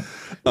a good do.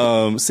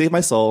 point. Save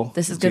My Soul.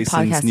 This is good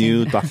Jason's podcasting.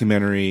 new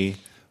documentary,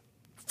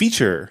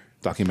 feature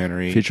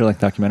documentary, Feature-length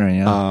documentary,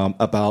 yeah.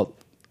 about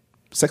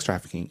sex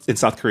trafficking in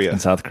South Korea. in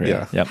South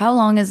Korea. Yeah. Yep. How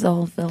long is the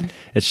whole film?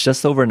 It's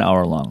just over an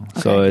hour long.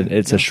 So Okay.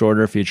 it's a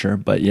shorter feature,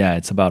 but yeah,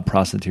 it's about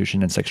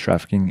prostitution and sex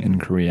trafficking in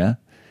Korea.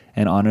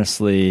 And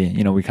honestly,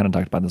 we kind of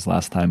talked about this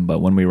last time, but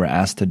when we were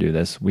asked to do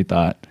this, we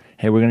thought,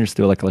 hey, we're going to just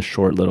do like a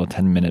short little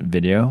 10-minute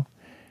video.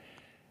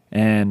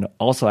 And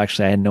also,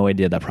 actually, I had no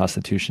idea that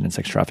prostitution and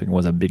sex trafficking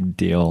was a big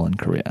deal in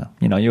Korea.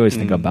 You always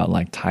think about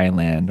like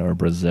Thailand or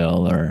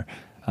Brazil or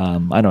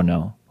I don't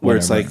know. Where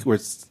it's whatever. like where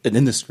it's an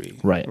industry.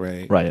 Right.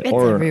 It's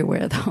Or-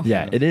 everywhere, though.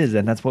 Yeah, it is,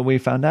 and that's what we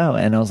found out.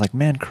 And I was like,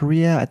 man,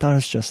 Korea, I thought it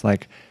was just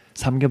like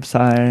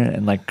samgyeopsal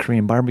and like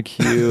Korean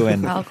barbecue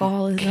and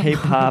Alcoholism.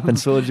 K-pop and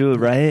soju,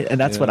 right? And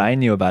that's what Yeah. I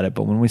knew about it.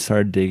 But when we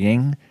started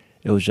digging,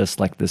 it was just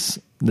like this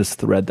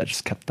thread that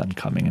just kept on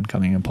coming and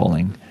coming and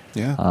pulling.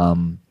 Yeah.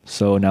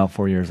 So now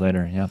 4 years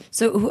later, yeah,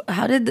 So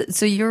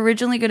so you were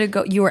originally going to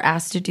go, you were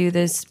asked to do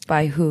this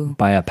by who?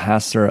 by a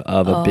pastor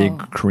of a big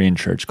Korean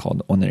church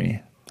called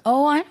Oneri.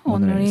 Oh, I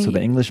know. So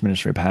the English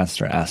ministry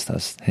pastor asked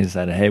us. He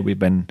said, "Hey, we've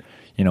been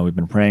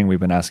praying, we've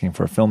been asking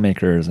for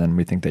filmmakers, and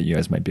we think that you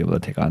guys might be able to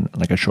take on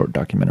like a short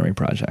documentary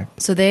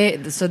project." So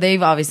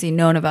they've obviously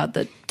known about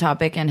the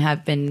topic and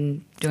have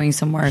been doing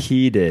some work.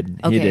 He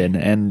did, Okay.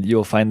 and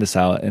you'll find this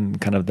out in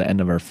kind of the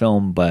end of our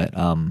film. But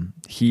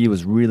he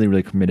was really,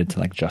 really committed to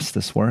like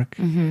justice work.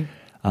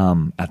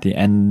 At the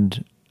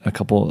end,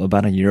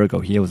 about a year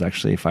ago, he was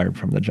actually fired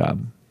from the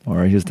job.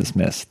 Or he was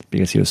dismissed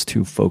because he was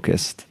too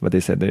focused. But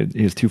they said that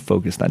he was too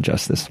focused on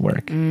justice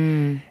work,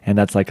 and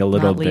that's like a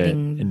little Not bit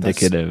leading-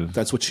 indicative.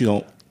 That's what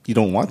you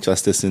don't want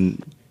justice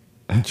in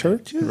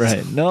churches.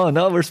 Right? No,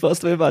 we're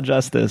supposed to be about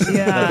justice.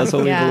 That's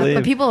what we believe.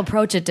 But people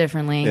approach it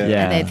differently. Yeah.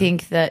 And I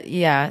think that,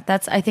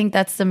 I think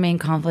that's the main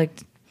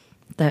conflict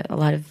that a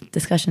lot of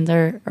discussions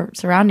are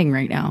surrounding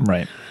right now.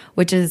 Right.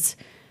 Which is,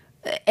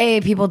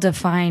 people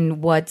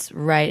define what's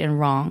right and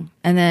wrong.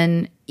 And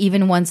then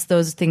even once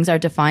those things are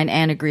defined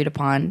and agreed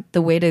upon,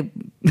 the way to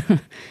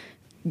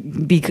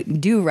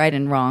do right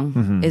and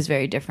wrong is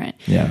very different.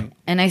 Yeah.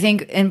 And I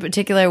think in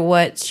particular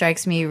what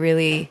strikes me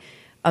really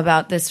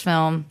about this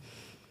film,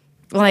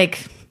 like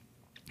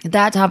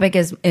that topic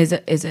is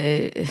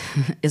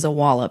a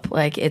wallop.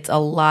 Like it's a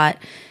lot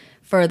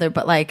further,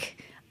 but like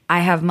I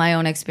have my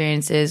own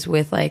experiences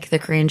with like the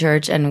Korean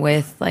church and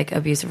with like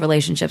abusive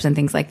relationships and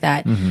things like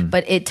that.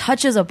 But it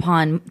touches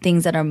upon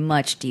things that are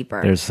much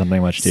deeper. There's something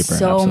much deeper. So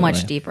absolutely.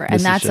 much deeper. This And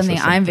is that's just a something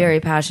I'm symptom. very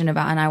passionate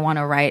about and I want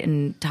to write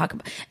and talk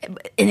about.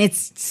 And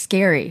it's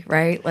scary,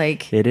 right?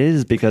 Like It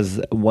is, because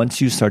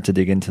once you start to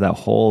dig into that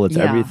hole, it's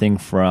Yeah. everything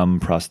from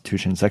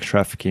prostitution, sex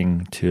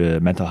trafficking to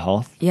mental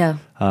health, yeah.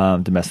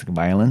 domestic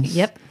violence,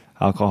 Yep.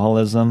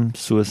 alcoholism,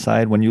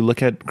 suicide. When you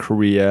look at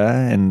Korea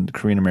and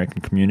Korean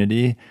American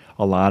community,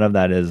 a lot of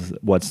that is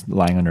what's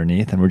lying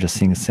underneath, and we're just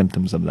seeing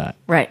symptoms of that.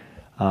 Right.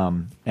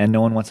 And no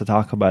one wants to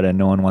talk about it.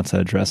 No one wants to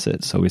address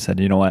it. So we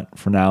said, you know what?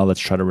 For now, let's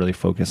try to really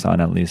focus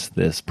on at least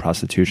this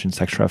prostitution,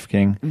 sex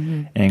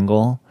trafficking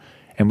angle.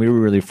 And we were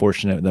really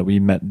fortunate that we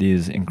met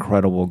these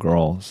incredible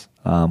girls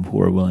who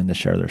were willing to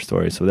share their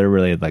stories. So they're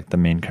really like the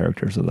main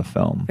characters of the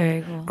film.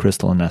 Very cool.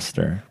 Crystal and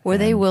Esther. Were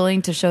they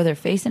willing to show their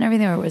face and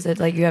everything, or was it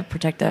like you have to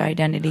protect their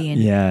identity?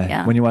 And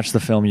Yeah. When you watch the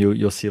film,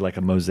 you'll see like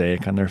a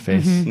mosaic on their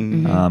face.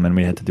 And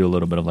we had to do a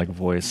little bit of like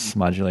voice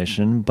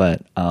modulation,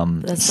 but That's so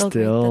great that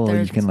still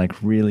they're- you can like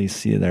really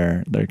see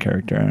their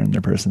character and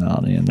their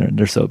personality, and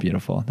they're so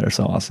beautiful. They're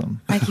so awesome.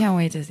 I can't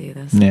wait to see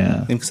this.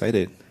 Yeah. I'm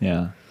excited.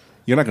 Yeah.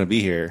 You're not going to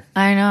be here.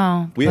 I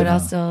know, We- but I'll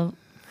still.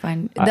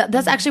 fine.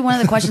 That's actually one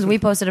of the questions we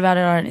posted about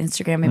it on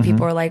Instagram, and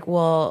people were like,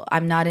 "Well,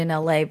 I'm not in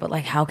LA, but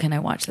like, how can I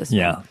watch this?"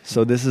 Yeah.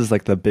 So this is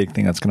like the big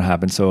thing that's going to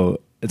happen. So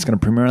it's going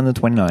to premiere on the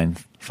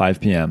 29th, 5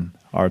 p.m.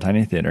 Our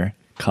Tiny Theater.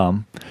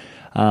 Come.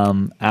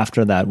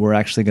 After that, we're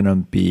actually going to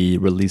be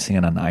releasing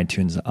it on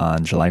iTunes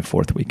on July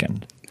 4th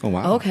weekend. Oh,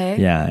 wow. Okay.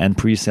 Yeah, and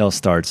pre-sale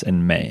starts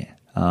in May.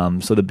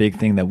 So the big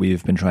thing that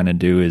we've been trying to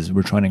do is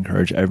we're trying to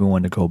encourage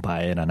everyone to go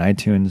buy it on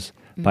iTunes,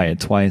 buy it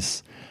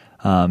twice,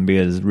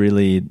 because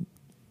really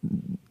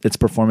its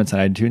performance on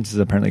iTunes is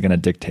apparently going to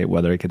dictate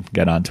whether it can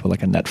get onto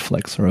like a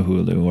Netflix or a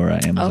Hulu or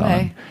an Amazon.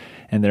 Okay.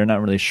 And they're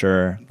not really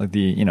sure, like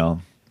the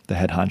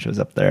head honchos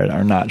up there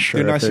are not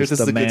sure. They're not sure if this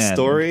is a good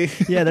story.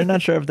 Yeah, they're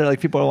not sure if they're like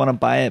people want to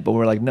buy it, but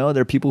we're like, no,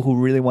 there are people who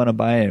really want to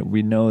buy it.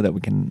 We know that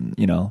we can,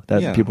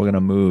 that people are going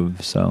to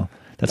move. So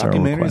that's our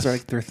Documentaries request. are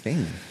like their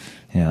thing.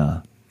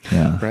 Yeah.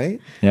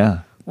 Right? Yeah.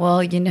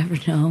 Well, you never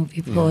know.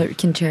 People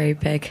can cherry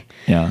pick.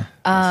 Yeah.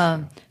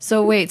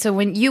 So wait. So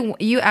when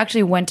you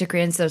actually went to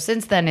Korea, so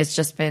since then it's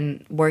just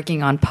been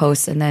working on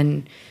posts and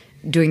then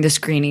doing the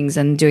screenings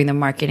and doing the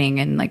marketing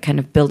and like kind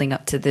of building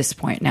up to this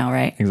point now,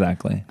 right?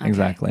 Exactly.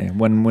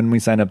 When we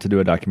signed up to do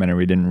a documentary,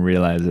 we didn't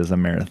realize it was a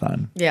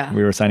marathon. Yeah.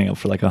 We were signing up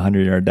for like a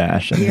 100-yard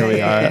dash, and here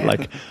we are at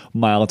like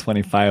mile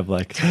 25,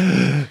 like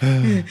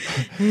we're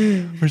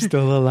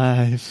still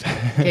alive.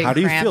 Getting How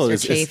do you cramps feel? or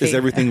Is chafing.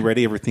 everything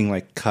ready? Everything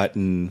like cut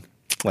and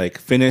like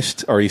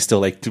finished? Or are you still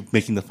like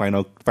making the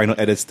final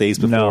edits days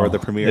before the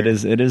premiere?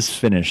 It is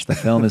finished. The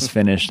film is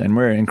finished, and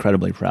we're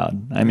incredibly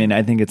proud. I mean,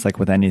 I think it's like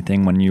with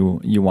anything, when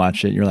you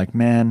watch it, you're like,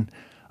 man,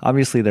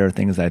 obviously there are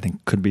things that I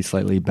think could be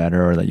slightly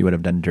better or that you would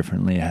have done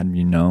differently had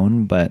you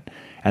known. But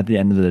at the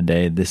end of the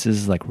day, this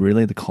is like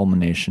really the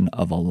culmination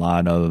of a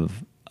lot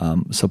of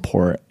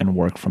support and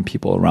work from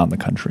people around the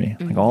country.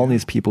 Like all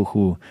these people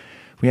who.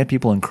 We had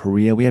people in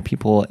Korea. We had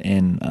people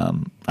in,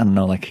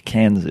 like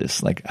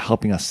Kansas, like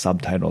helping us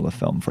subtitle the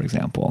film, for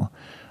example.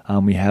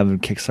 We have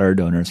Kickstarter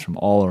donors from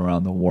all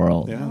around the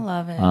world. Yeah. I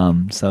love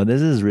it. So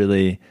this is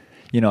really,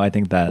 I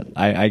think that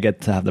I get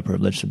to have the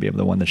privilege to be able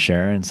to one to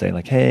share and say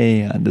like,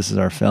 hey, this is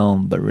our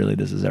film, but really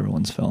this is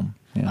everyone's film.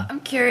 Yeah. I'm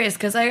curious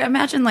because I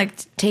imagine like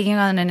taking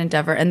on an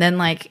endeavor and then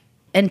like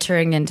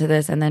entering into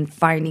this and then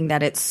finding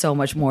that it's so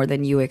much more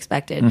than you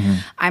expected.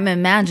 I'm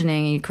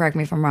imagining, you correct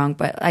me if I'm wrong,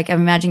 but like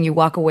I'm imagining you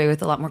walk away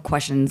with a lot more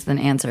questions than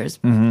answers,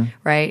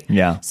 right?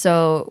 Yeah.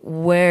 So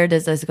where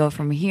does this go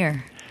from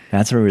here?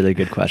 That's a really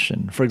good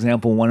question. For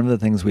example, one of the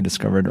things we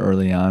discovered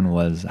early on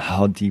was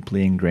how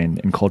deeply ingrained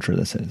in culture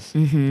this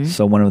is.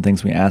 So one of the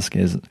things we ask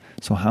is,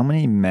 so how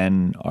many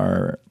men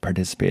are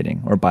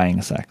participating or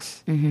buying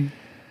sex?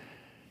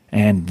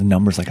 And the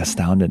numbers like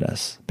astounded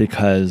us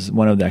because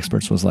one of the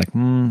experts was like,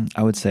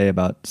 I would say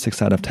about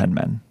 6 out of 10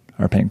 men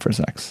are paying for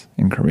sex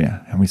in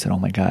Korea. And we said, oh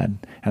my God.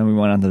 And we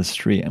went onto the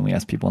street and we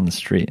asked people on the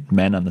street,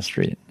 men on the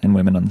street and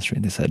women on the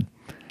street. They said,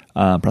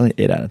 probably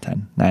 8 out of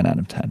 10, 9 out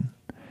of 10.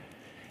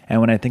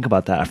 And when I think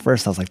about that, at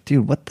first I was like,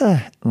 dude, what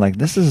the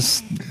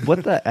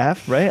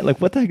F, right?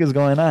 Like what the heck is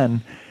going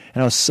on?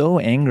 And I was so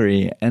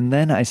angry. And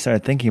then I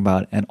started thinking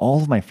about, and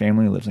all of my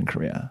family lives in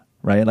Korea,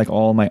 right? Like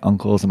all my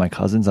uncles and my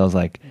cousins, I was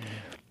like,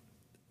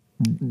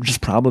 just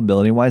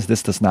probability wise,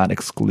 this does not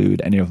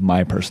exclude any of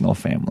my personal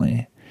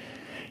family.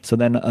 So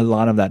then a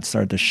lot of that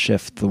started to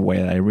shift the way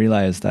that I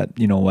realized that,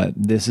 you know what,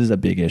 this is a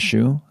big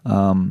issue.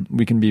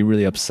 We can be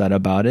really upset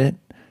about it,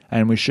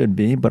 and we should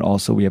be, but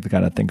also we have got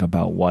to think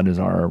about what is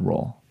our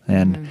role.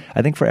 And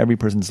I think for every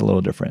person it's a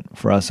little different.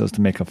 For us, it was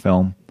to make a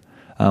film.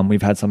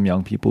 We've had some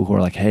young people who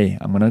are like, hey,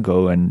 I'm going to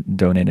go and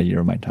donate a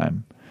year of my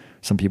time.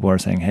 Some people are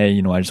saying, hey,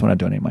 I just want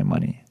to donate my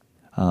money.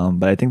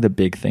 But I think the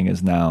big thing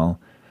is now,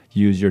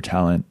 use your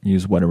talent,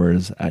 use whatever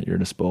is at your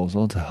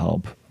disposal to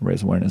help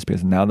raise awareness.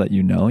 Because now that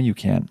you know, you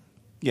can't.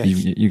 Yeah,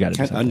 you got to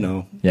can't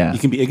unknow. Yeah, you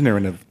can be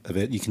ignorant of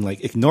it. You can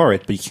like ignore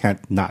it, but you can't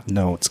not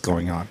know what's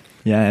going on.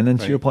 Yeah, and then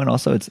to your point,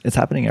 also, it's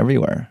happening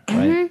everywhere,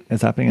 right?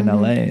 It's happening in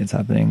LA. It's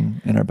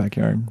happening in our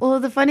backyard.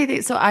 Well, the funny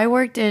thing, so I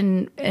worked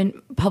in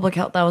public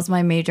health. That was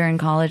my major in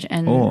college,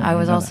 and I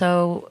was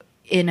also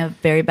in a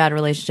very bad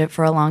relationship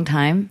for a long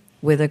time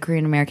with a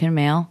Korean American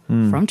male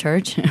from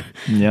church.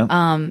 Yeah.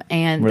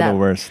 And we're the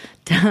worst.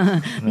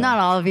 Not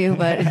all of you,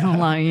 but a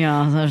lot,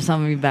 there's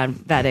some of you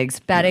bad eggs.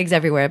 Bad eggs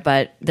everywhere,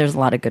 but there's a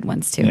lot of good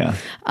ones too. Yeah.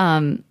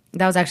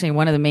 That was actually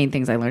one of the main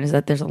things I learned is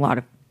that there's a lot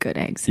of good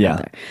eggs out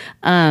there.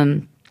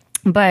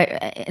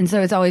 And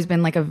so it's always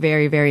been like a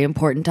very, very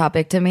important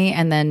topic to me.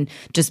 And then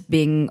just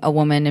being a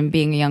woman and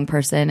being a young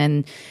person,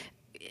 and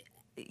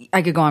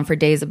I could go on for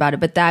days about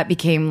it, but that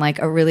became like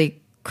a really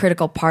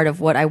critical part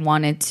of what I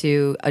wanted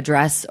to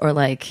address or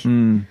like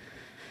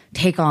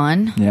take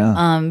on.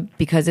 Yeah.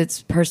 Because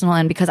it's personal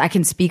and because I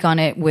can speak on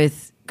it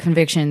with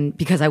conviction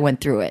because I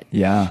went through it.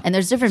 Yeah. And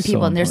there's different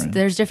people, So and important.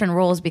 there's different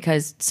roles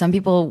because some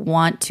people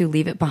want to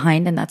leave it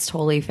behind, and that's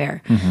totally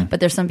fair. But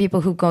there's some people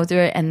who go through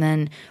it and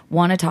then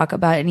want to talk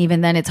about it, and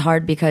even then it's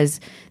hard because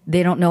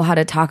they don't know how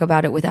to talk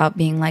about it without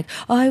being like,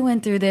 oh, I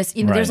went through this.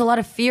 Right. There's a lot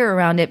of fear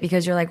around it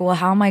because you're like, well,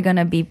 how am I going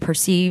to be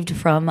perceived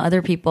from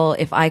other people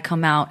if I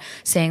come out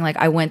saying like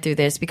I went through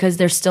this, because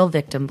they're still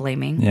victim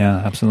blaming. Yeah,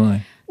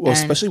 absolutely. Well, And-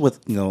 especially with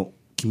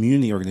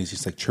community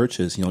organizations like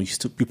churches, you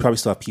probably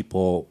still have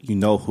people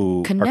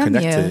who are condemn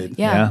connected. you.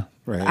 Yeah. Yeah.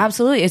 Right.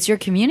 Absolutely. It's your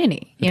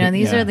community.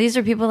 These Yeah.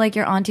 are people like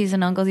your aunties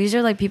and uncles. These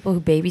are like people who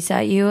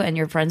babysat you and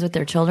you're friends with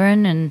their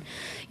children, and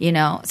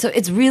so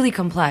it's really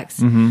complex.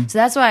 Mm-hmm. So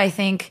that's why I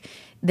think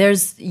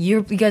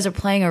you guys are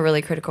playing a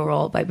really critical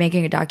role by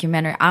making a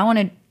documentary. I want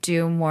to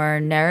do more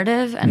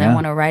narrative, and I Yeah.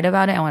 want to write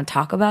about it. I want to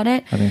talk about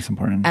it. I think it's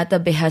important. At the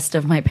behest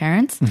of my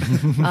parents.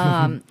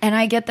 And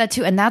I get that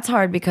too. And that's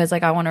hard because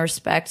I want to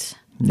respect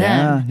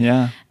them.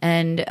 Yeah.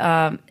 And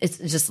it's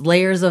just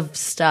layers of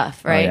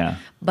stuff, right? yeah.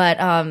 But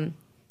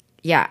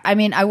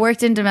I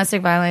worked in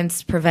domestic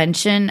violence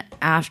prevention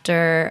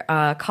after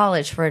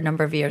college for a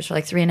number of years, for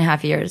like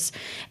 3.5 years.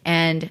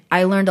 And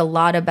I learned a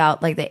lot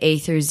about like the A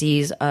through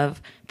Z's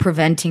of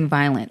preventing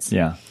violence.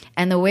 Yeah.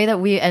 And the way that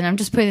and I'm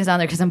just putting this out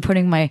there because I'm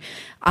putting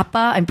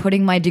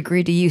my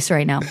degree to use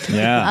right now.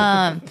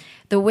 Yeah.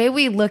 The way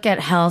we look at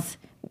health,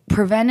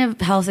 preventive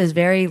health is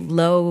very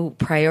low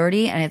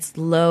priority, and it's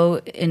low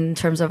in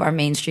terms of our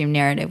mainstream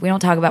narrative. We don't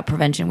talk about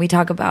prevention. We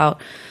talk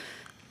about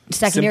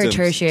secondary,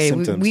 Symptoms. tertiary.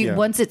 Symptoms, we yeah.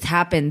 Once it's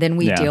happened, then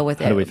we Yeah. deal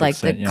with How do we it, like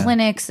fix the it? Yeah.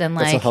 clinics and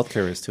That's like how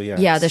healthcare is too. Yeah.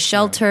 yeah, the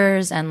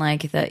shelters and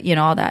like the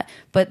all that.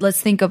 But let's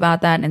think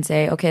about that and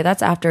say, okay,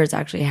 that's after it's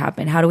actually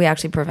happened. How do we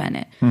actually prevent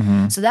it?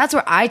 Mm-hmm. So that's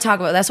where I talk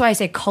about. That's why I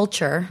say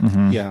culture.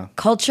 Yeah.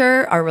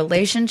 Culture, our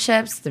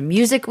relationships, the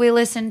music we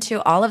listen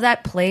to, all of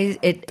that plays.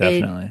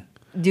 Definitely.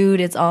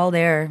 Dude, it's all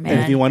there, man.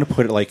 And if you want to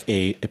put like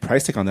a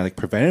price tag on that, like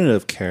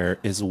preventative care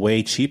is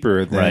way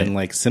cheaper than Right.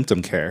 like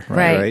symptom care,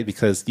 Right.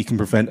 Because if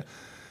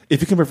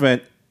you can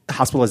prevent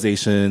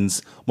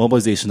hospitalizations,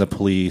 mobilization of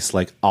police,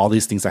 like all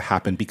these things that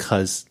happen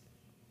because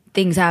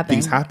things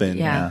happen.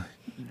 Yeah.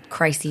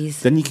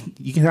 Crises. then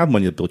you can have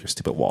money to build your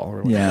stupid wall.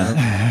 Or whatever.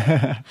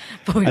 Yeah.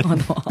 Going on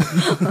the wall.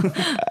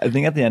 I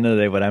think at the end of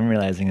the day, what I'm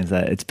realizing is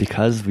that it's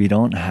because we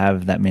don't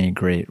have that many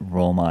great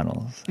role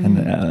models.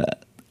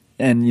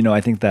 And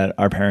I think that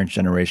our parents'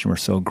 generation were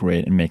so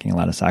great in making a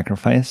lot of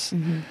sacrifice.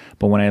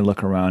 But when I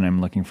look around,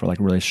 I'm looking for like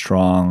really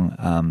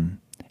strong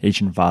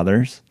Asian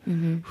fathers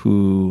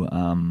who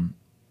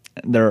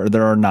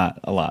there are not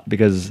a lot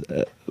because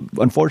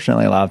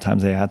unfortunately a lot of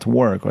times they had to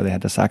work or they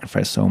had to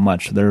sacrifice so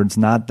much. There's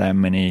not that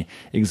many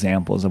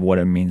examples of what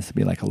it means to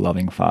be like a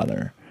loving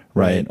father,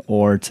 right?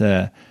 Or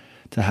to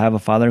have a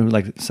father who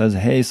like says,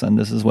 "Hey son,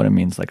 this is what it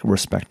means, like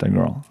respect a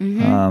girl,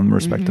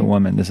 respect a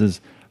woman. This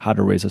is how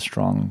to raise a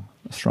strong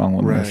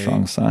woman, a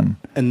strong son."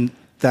 And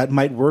that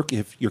might work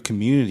if your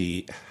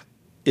community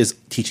is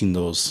teaching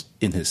those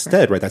in his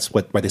stead, right? That's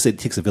why they say it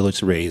takes a village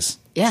to raise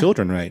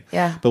children, right?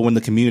 Yeah. But when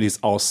the communities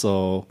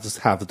also just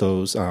have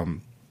those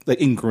like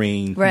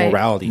ingrained Right.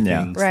 morality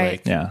Yeah. things,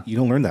 Right. like you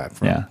don't learn that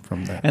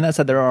from that. And that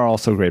said, there are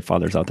also great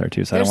fathers out there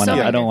too. So There's so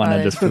many I don't great want to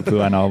fathers. just poo-poo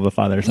on all the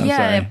fathers. I'm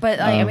sorry. But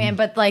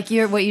but like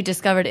what you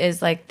discovered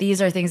is like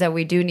these are things that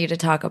we do need to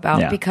talk about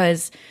Yeah.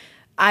 because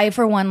I,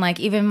 for one, like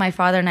even my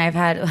father and I have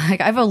had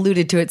like I've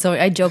alluded to it, so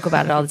I joke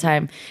about it all the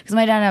time because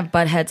my dad and I have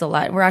butt heads a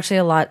lot. We're actually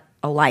a lot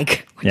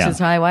alike, which is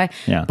probably why.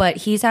 Yeah. But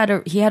he had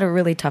a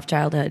really tough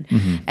childhood,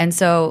 and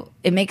so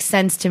it makes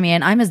sense to me.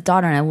 And I'm his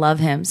daughter, and I love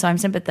him, so I'm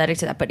sympathetic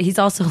to that. But he's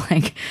also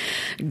like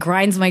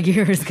grinds my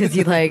gears because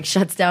he like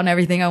shuts down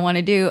everything I want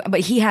to do.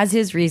 But he has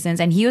his reasons,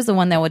 and he was the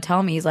one that would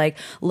tell me, he's like,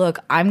 "Look,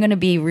 I'm going to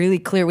be really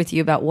clear with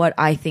you about what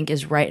I think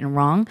is right and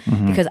wrong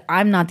because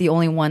I'm not the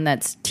only one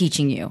that's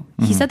teaching you."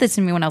 He said this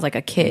to me when I was like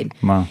a kid.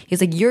 Wow.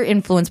 He's like, "You're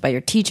influenced by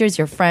your teachers,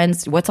 your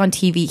friends, what's on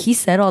TV." He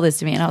said all this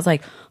to me, and I was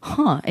like,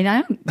 "Huh?" And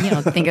I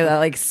don't, think of that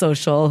like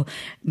social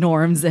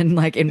norms and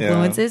like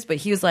influences. But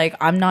he was like,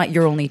 "I'm not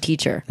your only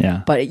teacher,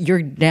 but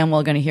you're damn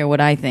well going to hear what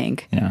I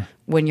think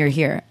when you're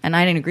here." And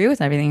I didn't agree with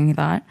everything he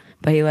thought,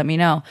 but he let me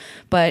know.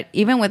 But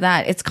even with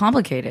that, it's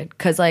complicated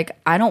because like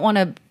I don't want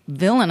to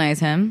villainize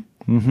him,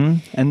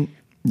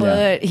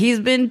 but he's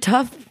been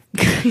tough.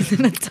 He's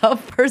been a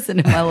tough person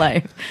in my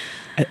life.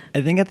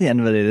 I think at the end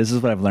of the day, this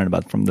is what I've learned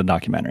about from the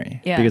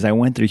documentary. Yeah. Because I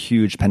went through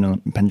huge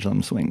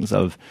pendulum swings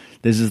of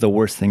this is the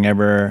worst thing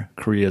ever,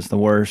 Korea is the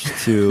worst,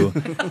 to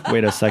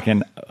wait a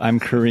second, I'm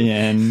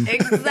Korean.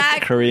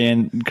 Exactly.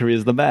 Korea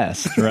is the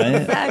best, right?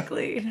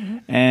 Exactly.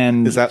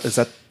 And Is that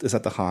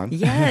the Han?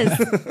 Yes.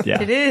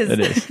 yeah, It is. It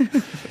is.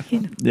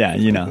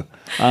 Yeah,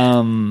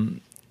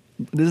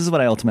 this is what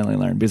I ultimately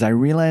learned because I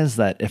realized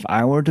that if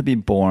I were to be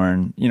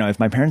born, if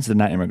my parents did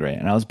not immigrate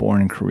and I was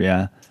born in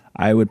Korea,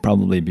 I would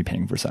probably be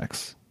paying for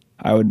sex.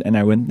 I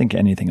wouldn't think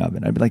anything of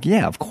it. I'd be like,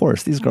 yeah, of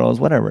course, these girls,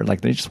 whatever.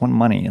 Like, they just want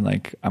money.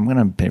 Like, I'm going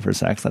to pay for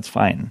sex. That's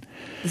fine.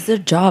 This is their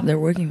job. They're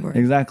working for it.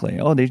 Exactly.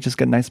 Oh, they just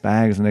get nice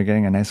bags and they're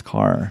getting a nice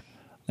car.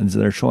 And it's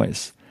their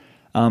choice.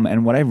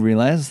 And what I've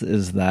realized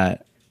is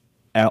that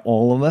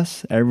all of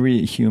us,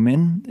 every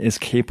human is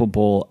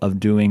capable of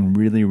doing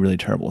really, really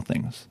terrible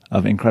things,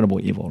 of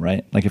incredible evil,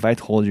 right? Like if I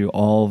told you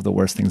all of the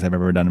worst things I've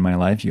ever done in my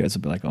life, you guys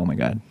would be like, oh my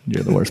God,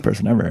 you're the worst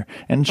person ever.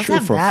 And it's Let's true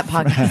have for that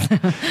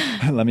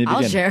podcast. Let me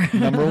begin. I'll share.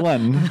 Number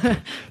one.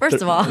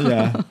 First of all.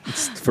 Yeah,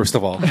 First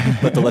of all,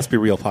 but the Let's Be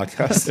Real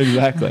podcast.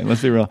 exactly.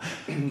 Let's be real.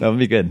 That would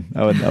be good.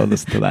 I would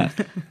listen to that.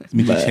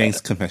 Minji Chang's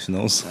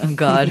confessionals. Oh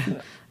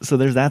God. So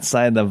there's that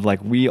side of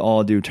like we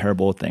all do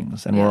terrible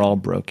things and we're all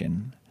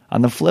broken.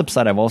 On the flip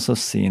side, I've also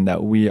seen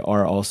that we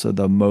are also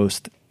the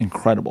most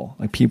incredible.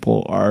 Like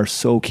people are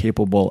so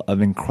capable of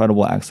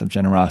incredible acts of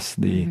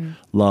generosity,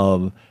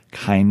 love,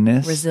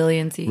 kindness,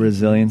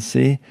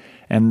 resiliency,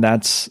 and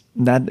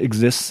that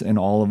exists in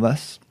all of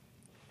us.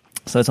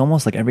 So it's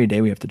almost like every day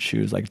we have to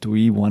choose. Like, how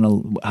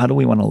do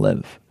we want to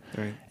live?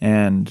 Right.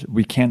 And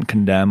we can't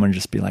condemn and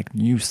just be like,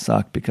 you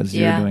suck because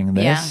you're doing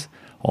this. Yeah.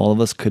 All of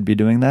us could be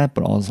doing that,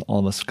 but all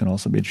of us can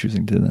also be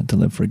choosing to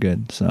live for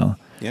good. So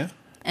Yeah.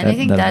 And I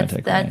think that's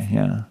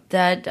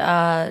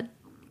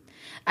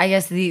I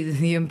guess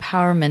the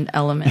empowerment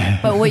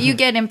element. But what you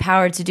get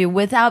empowered to do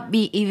without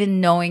me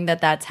even knowing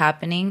that that's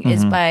happening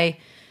is by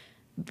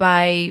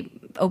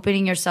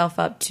opening yourself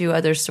up to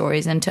other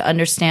stories and to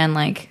understand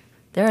like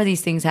there are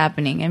these things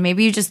happening and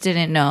maybe you just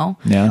didn't know.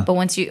 Yeah. But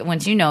once you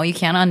know, you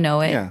can't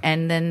unknow it. Yeah.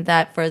 And then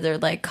that further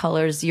like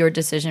colors your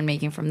decision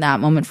making from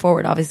that moment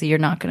forward. Obviously you're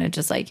not going to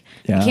just like,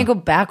 you can't go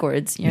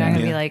backwards. You're not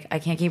going to be like, I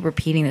can't keep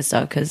repeating this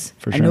stuff because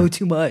I know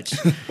too much,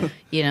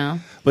 you know?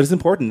 But it's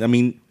important. I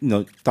mean,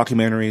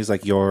 documentaries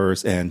like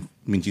yours and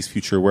Minji's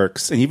future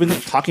works, and even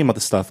talking about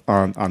the stuff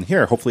on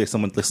here, hopefully if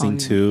someone listening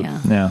to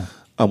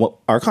what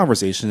our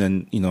conversation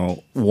and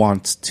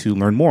wants to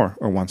learn more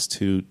or wants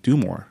to do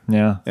more,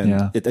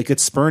 and it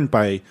gets spurned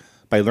by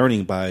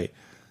learning, by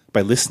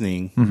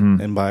listening,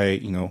 and by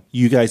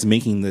you guys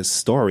making this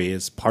story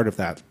is part of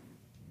that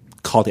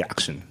call to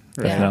action.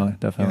 Right?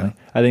 Definitely.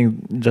 Yeah. I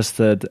think just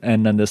to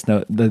end on this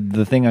note,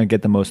 the thing I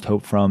get the most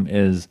hope from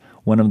is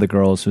one of the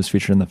girls who's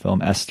featured in the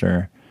film,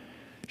 Esther.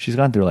 She's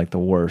gone through like the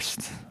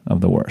worst of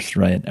the worst,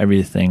 right?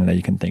 Everything that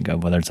you can think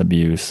of, whether it's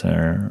abuse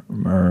or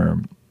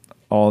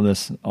all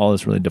this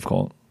really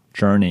difficult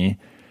journey.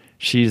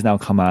 She's now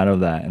come out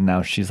of that, and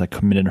now she's like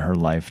committed her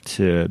life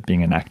to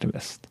being an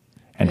activist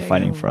and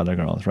fighting for other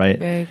girls, right?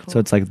 Very cool. So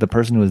it's like the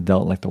person who was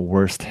dealt like the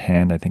worst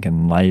hand, I think,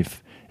 in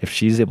life. If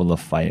she's able to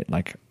fight,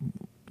 like,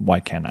 why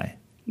can't I?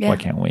 Yeah. Why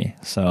can't we?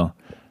 So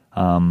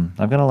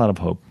I've got a lot of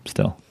hope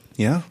still.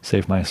 Yeah.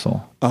 Save my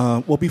soul.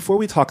 Well, before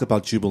we talk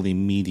about Jubilee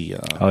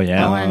Media, Oh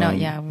yeah. I want to know.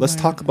 Yeah. let's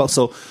talk about.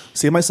 So,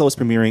 Save My Soul is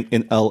premiering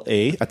in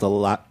L.A. at the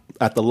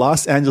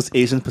Los Angeles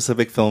Asian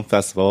Pacific Film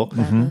Festival,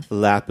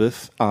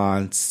 LAPIF,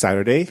 on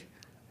Saturday,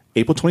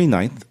 April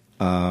 29th,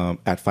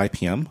 at 5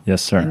 p.m.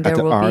 Yes, sir. And at the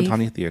There will be-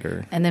 Arantani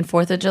Theater And then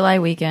 4th of July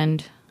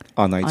weekend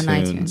on on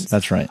iTunes. iTunes.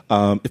 That's right.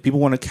 If people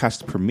want to catch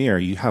the premiere,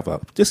 you have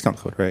a discount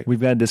code, right? We've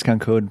got a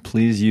discount code.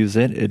 Please use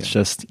it. It's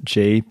just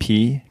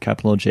JP,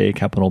 capital J,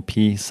 capital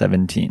P,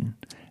 17.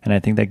 And I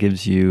think that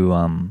gives you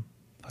a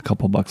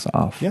couple bucks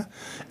off. Yeah.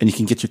 And you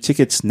can get your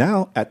tickets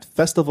now at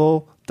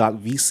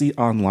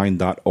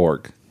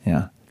festival.vconline.org.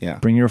 Yeah. Yeah.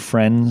 Bring your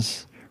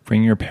friends.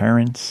 Bring your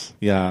parents.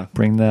 Yeah.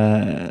 Bring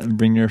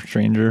your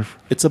stranger.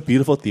 It's a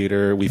beautiful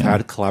theater. We've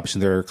had a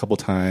collaboration there a couple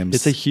times.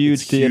 It's a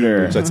huge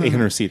theater. Huge. It's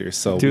 800 seaters.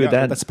 So Dude,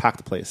 that's a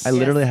packed place. I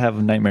literally have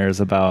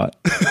nightmares about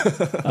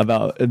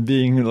it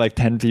being like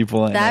 10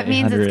 people. And That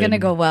means it's 800. going to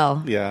go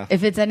well. Yeah.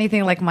 If it's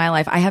anything like my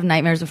life, I have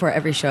nightmares before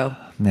every show.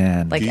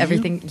 Man, Like Do you?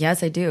 everything.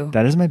 Yes, I do.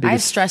 that is my biggest I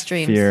have stress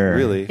dreams. fear.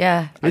 Really?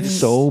 Yeah. It's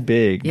so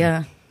big.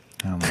 Yeah.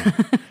 Oh my.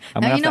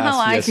 I'm Now gonna you know have to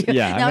how ask I you this. feel.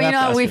 Yeah, I'm Now gonna you know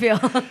have how to we ask you.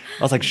 feel.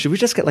 I was like, should we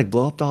just get like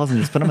blow up dolls and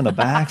just put them in the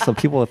back so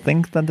people would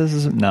think that this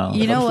is no?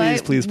 You know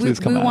please, what? Please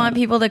come we out. want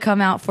people to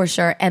come out for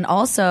sure, and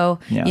also,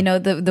 Yeah.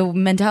 the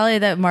mentality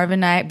that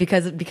Marvin and I,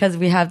 because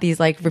we have these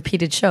like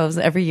repeated shows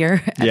every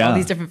year at Yeah. all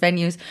these different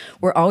venues,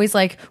 we're always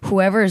like,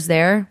 whoever is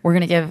there, we're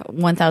gonna give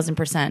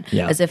 1,000%.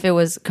 Yeah. As if it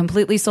was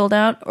completely sold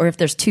out, or if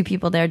there's 2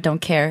 people there,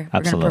 don't care. We're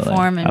Absolutely. gonna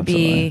perform and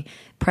Absolutely. be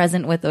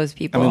present with those I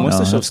people. mean, once No,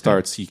 the show that's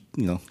starts, you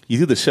do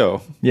the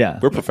show. Yeah.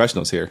 We're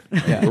professionals here.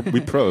 Yeah. We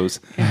pros.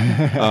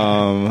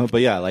 But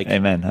yeah, like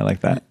Amen. I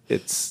like that.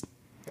 it's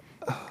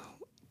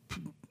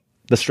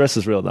The stress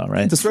is real though,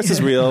 right? the stress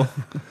is real,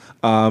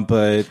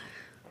 but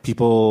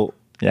people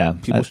Yeah.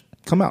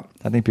 come out,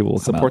 I think people will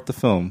come support out. the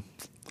film.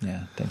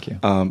 Yeah. Thank you.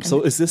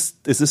 So is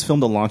this film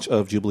the launch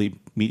of Jubilee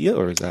Media,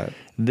 or is that?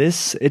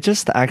 It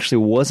just actually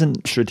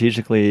wasn't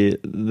strategically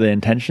the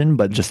intention,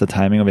 but just the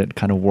timing of it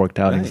kind of worked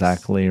out Nice.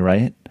 exactly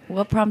right.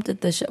 What prompted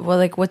the show? Well,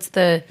 like, what's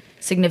the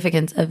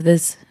significance of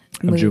this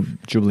Of move?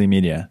 Jubilee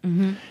Media.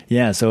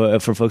 Yeah, so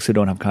for folks who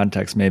don't have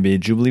context, maybe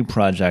Jubilee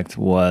Project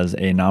was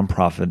a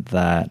nonprofit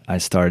that I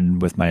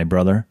started with my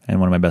brother and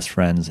one of my best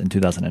friends in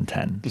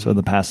 2010. So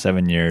the past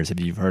 7 years, if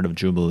you've heard of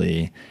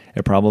Jubilee,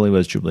 it probably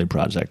was Jubilee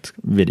Project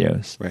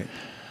videos. Right.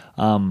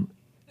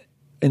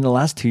 In the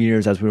last 2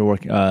 years, as we were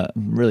working,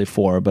 really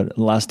 4, but in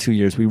the last 2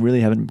 years, we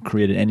really haven't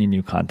created any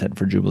new content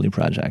for Jubilee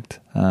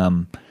Project.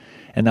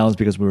 And that was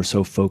because we were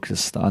so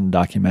focused on the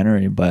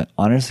documentary. But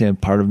honestly, a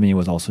part of me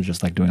was also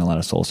just like doing a lot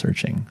of soul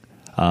searching.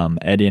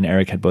 Eddie and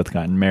Eric had both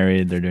gotten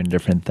married. They're doing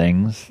different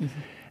things. And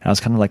I was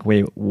kind of like,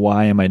 wait,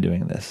 why am I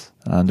doing this?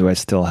 Do I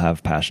still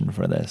have passion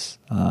for this?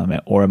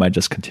 Or am I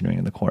just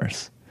continuing the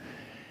course?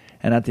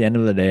 And at the end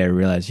of the day, I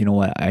realized, you know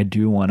what? I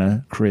do want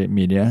to create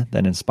media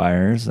that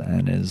inspires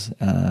and is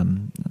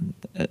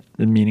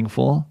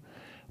meaningful,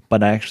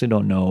 but I actually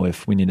don't know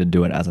if we need to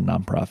do it as a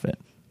nonprofit.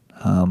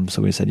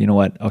 So we said, you know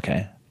what?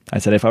 Okay. I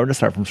said, if I were to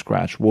start from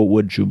scratch, what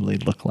would Jubilee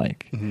look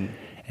like?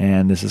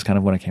 And this is kind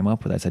of what I came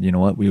up with. I said, you know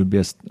what? We would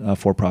be a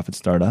for-profit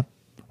startup.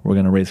 We're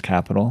going to raise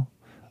capital.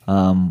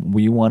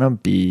 We want to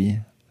be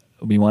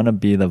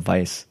the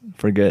Vice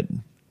for good.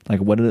 Like,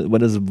 what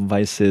does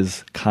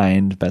Vice's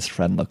kind best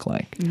friend look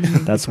like?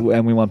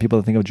 And we want people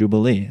to think of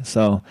Jubilee.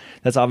 So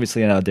that's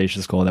obviously an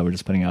audacious goal that we're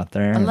just putting out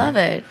there. I love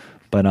it.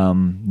 But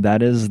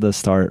that is the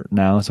start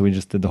now. So we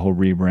just did the whole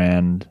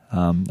rebrand.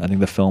 I think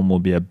the film will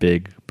be a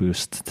big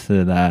boost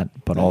to that,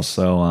 but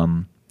also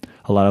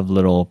a lot of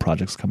little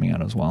projects coming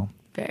out as well.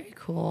 Very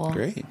cool.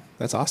 Great.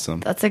 That's awesome.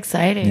 That's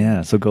exciting.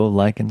 Yeah, so go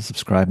like and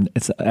subscribe.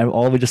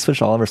 We just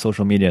switched all of our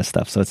social media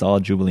stuff, so it's all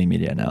Jubilee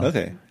Media now.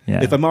 Okay.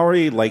 Yeah. If I'm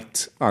already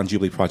liked on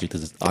Jubilee Project,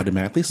 does it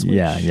automatically switch?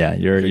 Yeah.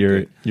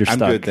 You're I'm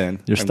stuck. good then.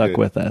 You're I'm stuck good.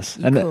 with us.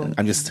 Cool.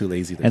 I'm just too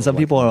lazy to And go some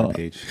like people on are- the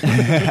page.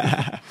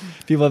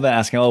 People have been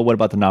asking, oh, what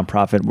about the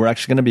nonprofit? We're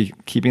actually going to be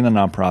keeping the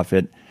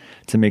nonprofit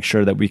to make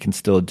sure that we can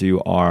still do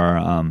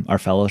our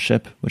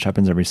fellowship, which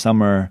happens every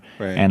summer,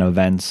 Right. and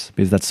events,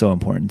 because that's so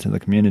important to the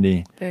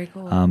community. Very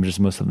cool. Just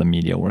most of the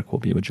media work will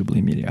be with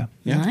Jubilee Media.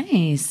 Yeah.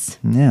 Nice.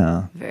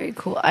 Yeah. Very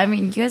cool. I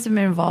mean, you guys have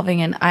been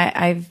evolving, and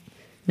I've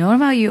known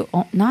about you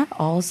not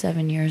all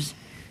 7 years.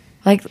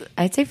 Like,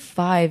 I'd say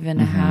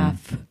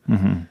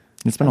 5.5.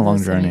 It's been a long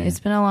Listening. journey. It's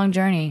been a long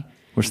journey.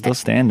 We're still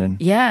standing.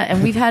 Yeah,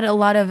 and we've had a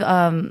lot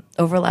of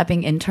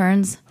overlapping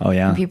interns. Oh,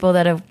 yeah. And people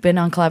that have been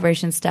on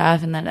collaboration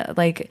staff and that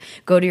like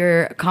go to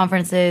your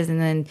conferences and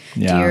then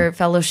do Yeah. your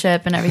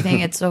fellowship and everything.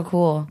 It's so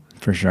cool.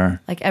 For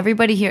sure. Like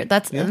everybody here, and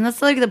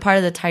that's like the part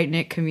of the tight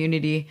knit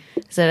community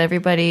is that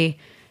everybody,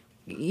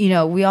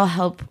 we all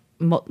help.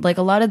 Like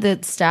a lot of the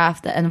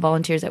staff and the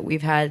volunteers that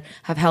we've had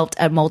have helped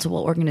at multiple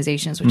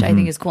organizations, which I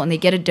think is cool, and they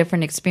get a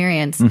different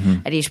experience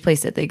at each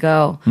place that they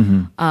go,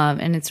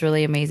 and it's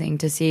really amazing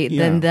to see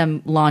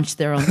them launch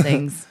their own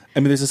things. I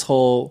mean, there's this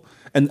whole,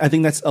 and I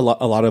think that's a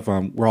lot of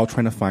we're all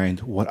trying to find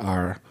what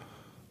our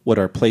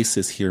place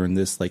is here in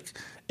this like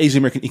Asian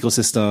American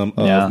ecosystem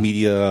of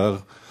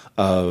media,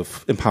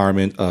 of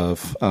empowerment,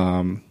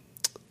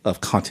 of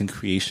content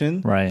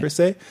creation, Right. per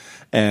se.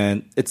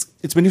 And it's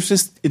been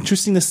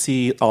interesting to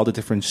see all the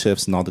different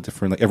shifts and all the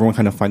different, like everyone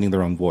kind of finding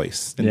their own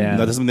voice. And Yeah.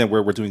 that's something that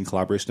we're doing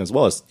collaboration as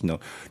well as,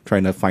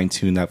 trying to fine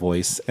tune that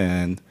voice.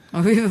 And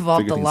We've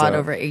evolved Figure a things lot out.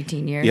 over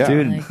 18 years. Yeah.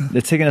 Dude, Like,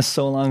 it's taken us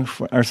so long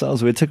for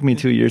ourselves. It took me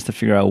 2 years to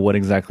figure out what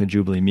exactly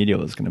Jubilee Media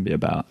was going to be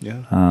about. yeah.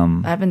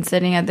 I've been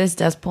sitting at this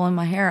desk pulling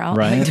my hair out,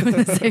 Right. like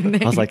doing the same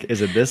thing. I was like,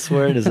 is it this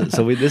word? Is it?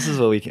 So this is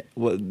what we can.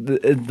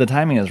 The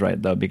timing is right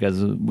though,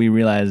 because we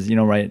realize,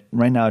 right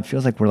now it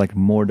feels like we're like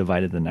more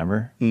divided than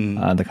ever,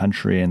 the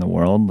country and the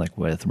world, like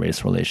with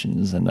race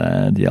relations and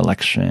the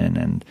election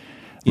and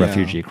Yeah.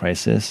 refugee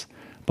crisis.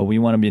 But we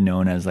want to be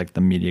known as like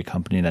the media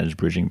company that is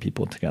bridging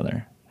people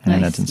together. And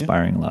Nice. that's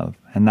inspiring love,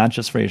 and not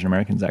just for Asian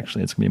Americans.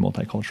 Actually, it's gonna be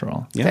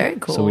multicultural. Yeah. Very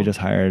cool. So we just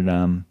hired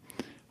some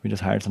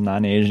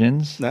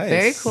non-Asians. Nice.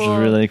 Very cool. Which is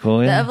really cool.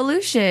 The Yeah.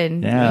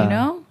 evolution,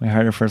 Yeah. We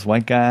hired our first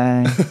white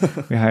guy.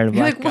 We hired a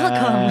You're black like,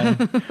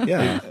 welcome. guy.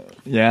 Yeah.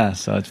 Yeah,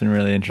 so it's been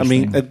really I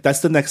interesting. mean,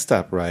 that's the next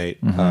step, right?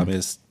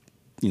 Is,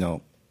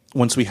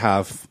 once we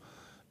have,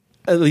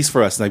 at least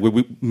for us, like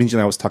Minji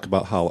and I was talking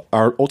about how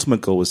our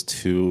ultimate goal is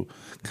to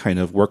kind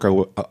of work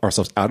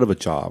ourselves out of a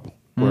job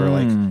where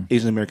like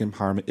Asian American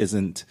empowerment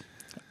isn't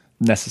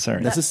necessary.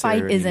 That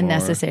necessary fight isn't anymore.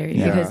 necessary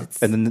Yeah. because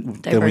it's and then we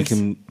diverse.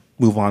 can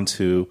move on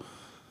to,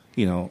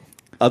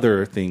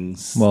 other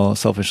things. Well,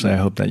 selfishly, I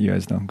hope that you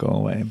guys don't go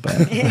away, but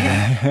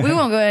we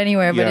won't go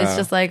anywhere, but it's Yeah.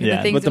 just like Yeah.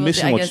 the things But the we'll-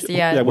 mission, I will guess, sh-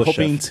 we're We'll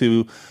hoping shift.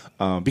 to,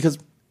 because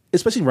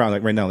especially around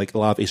like right now, like a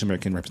lot of Asian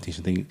American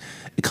representation thing,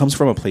 it comes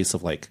from a place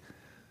of like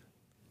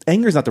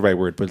anger is not the right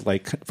word, but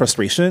like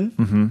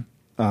frustration.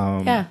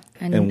 yeah,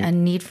 and a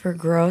need for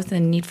growth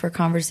and need for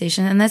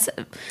conversation, and that's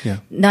Yeah.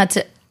 not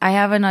to. I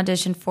have an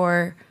audition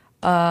for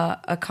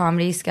a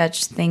comedy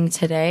sketch thing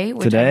today,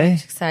 which Today? I'm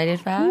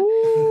excited about.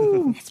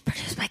 It's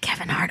produced by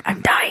Kevin Hart.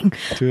 I'm dying.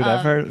 dude,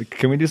 I've heard.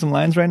 Can we do some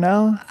lines right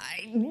now?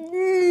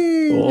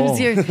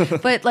 Oh.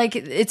 But like,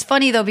 it's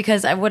funny though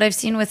because what I've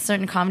seen with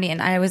certain comedy,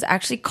 and I was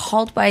actually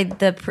called by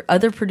the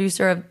other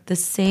producer of the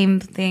same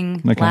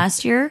thing Okay.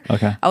 last year.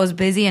 Okay. I was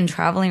busy and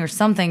traveling or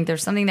something.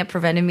 There's something that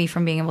prevented me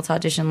from being able to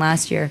audition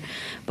last year.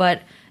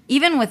 But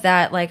even with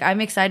that, like,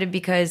 I'm excited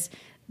because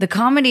the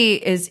comedy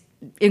is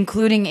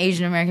including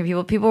Asian American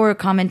people. People were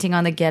commenting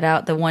on the Get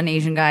Out, the one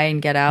Asian guy in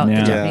Get Out, Yeah.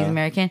 the Japanese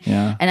American.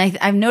 Yeah. And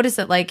I've noticed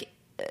that like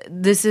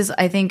this is,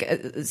 I think,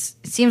 it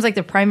seems like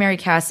the primary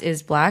cast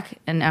is Black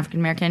and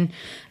African American,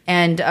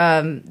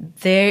 and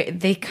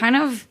they kind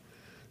of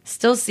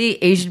still see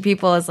Asian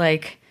people as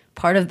like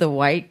part of the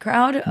white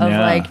crowd of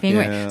Yeah. like being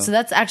Yeah. white. So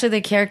that's actually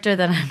the character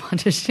that I'm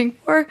auditioning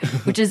for,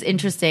 which is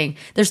interesting.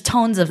 There's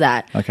tones of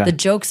that. Okay. The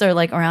jokes are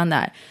like around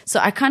that. So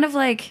I kind of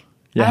like.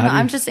 Yeah, I don't how know, do you-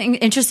 I'm just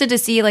interested to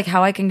see like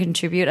how I can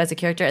contribute as a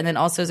character, and then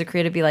also as a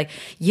creative, be like,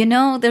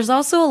 there's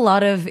also a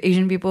lot of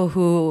Asian people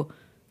who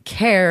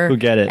care, Who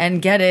get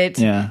it.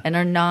 Yeah. and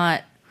are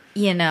not,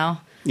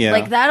 Yeah.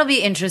 like that'll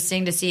be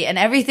interesting to see. And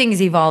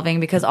everything's evolving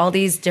because all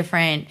these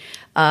different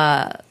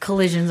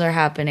collisions are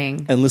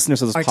happening. And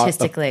listeners of this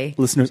Artistically.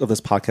 listeners of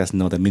this podcast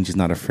know that Minji's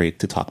not afraid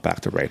to talk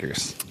back to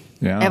writers.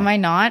 Yeah. Am I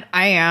not?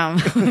 I am,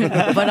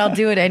 but I'll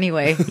do it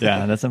anyway.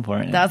 Yeah, that's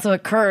important. That's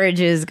what courage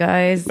is,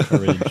 guys.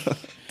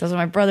 That's what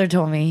my brother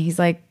told me. He's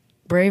like,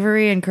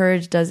 bravery and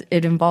courage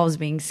involves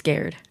being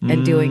scared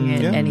and doing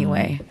it Yeah.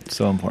 anyway.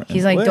 so important.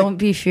 He's like, Wait. don't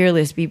be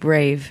fearless, be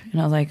brave.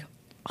 And I was like,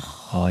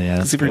 oh yeah,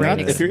 that's If you're, not,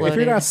 Brain if, you're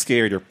exploded. not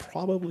scared, you're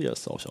probably a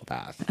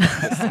sociopath.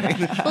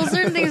 well,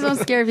 certain things don't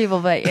scare people,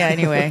 but yeah,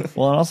 anyway.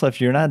 Well, and also if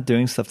you're not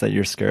doing stuff that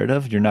you're scared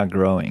of, you're not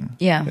growing.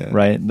 Yeah.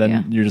 Right? Then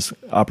Yeah. you're just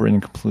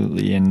operating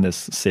completely in this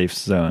safe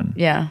zone.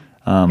 Yeah.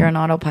 You're an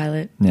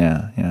autopilot.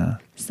 Yeah, yeah.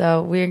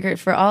 So we're great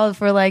for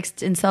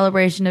like in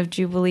celebration of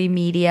Jubilee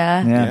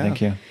Media Yeah, Yeah.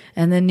 thank you.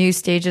 and the new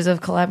stages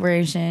of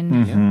collaboration.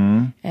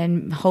 Mm-hmm.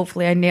 And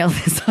hopefully I nail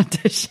this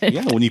audition.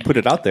 Yeah, when you put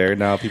it out there,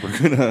 now people are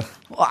gonna.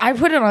 Well, I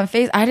put it on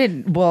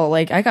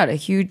I got a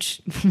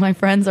huge, my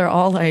friends are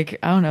all like,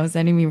 I don't know,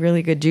 sending me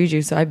really good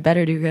juju. So I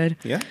better do good.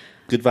 Yeah,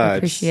 good vibes.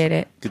 Appreciate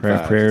it. Good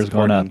vibes. Prayers It's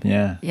going up. important.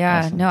 Yeah.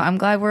 Yeah, Awesome. no, I'm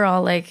glad we're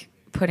all like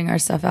putting our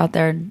stuff out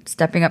there and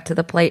stepping up to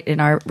the plate in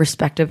our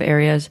respective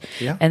areas.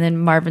 Yeah. And then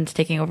Marvin's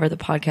taking over the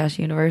podcast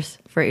universe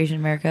for Asian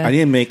America. I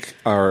need to make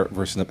our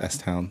version of S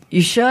Town.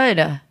 You should.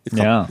 It's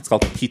called, Yeah. it's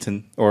called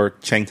Peaton or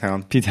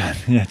Changtown. P-Town.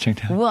 Yeah, check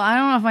it out. Well, I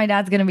don't know if my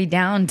dad's going to be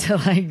down to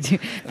like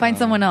find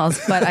someone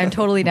else, but I'm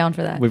totally down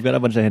for that. We've got a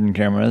bunch of hidden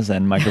cameras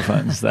and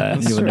microphones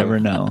that you would never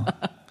know.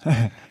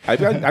 I've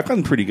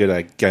gotten pretty good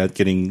at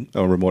getting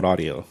remote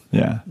audio.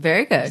 Yeah.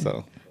 Very good.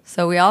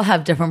 So we all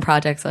have different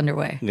projects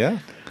underway. Yeah.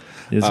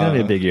 It's going to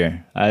be a big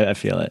year. I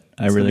feel it.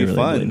 I really, gonna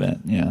really be believe it.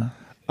 Yeah.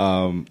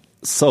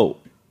 So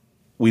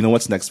we know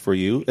what's next for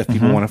you. If Mm-hmm.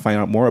 people want to find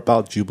out more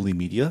about Jubilee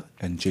Media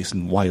and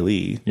Jason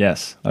Wiley,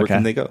 Yes. where Okay.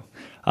 can they go?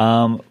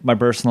 My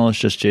personal is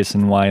just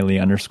Jason Wiley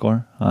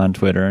 _, on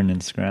Twitter and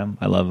Instagram.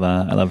 I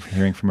love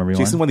hearing from everyone.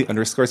 Jason Wiley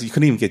underscores. You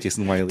couldn't even get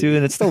Jason Wiley.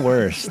 Dude, it's the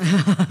worst.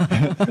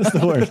 It's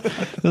the worst.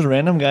 Those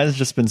random guys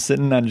just been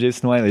sitting on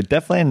Jason Wiley.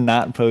 Definitely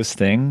not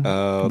posting,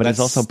 but it's that's-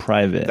 also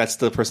private. That's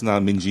the person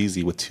on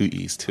Minjeezy with 2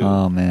 E's too.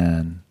 Oh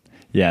man,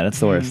 yeah, that's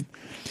the worst.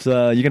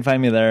 So you can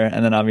find me there,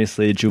 and then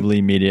obviously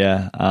Jubilee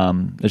Media.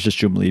 It's just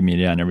Jubilee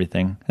Media and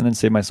everything, and then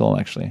Save My Soul.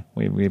 Actually,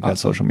 we've got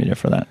Awesome. social media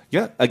for that.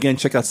 Yeah, again,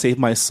 check out Save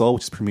My Soul,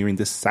 which is premiering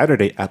this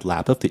Saturday at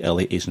LAPF, the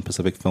LA Asian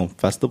Pacific Film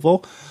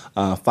Festival,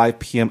 5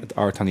 p.m. at the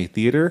Aratani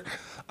Theater.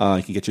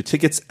 You can get your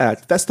tickets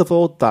at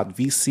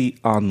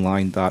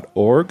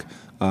festival.vconline.org.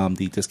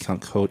 The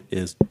discount code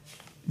is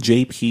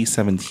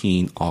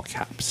JP17, all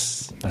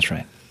caps. That's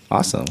right.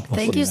 Awesome.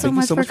 Thank you so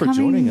much for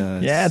joining coming.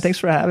 us. Yeah, thanks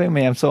for having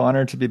me. I'm so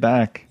honored to be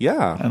back.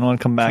 Yeah. I want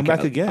to come back. Come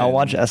back again. I'll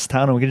watch S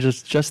Town, and we can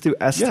just do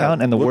S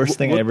Town and the worst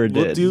thing I ever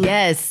did.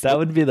 Yes. That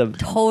would be the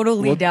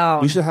Totally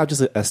down. We should have just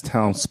an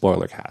S-Town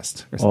spoiler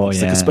cast. Or something. Oh, It's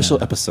like yeah. a special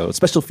episode,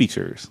 special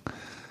features.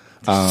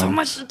 So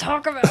much to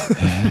talk about.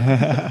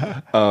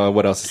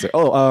 What else is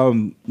there?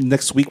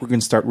 Next week we're going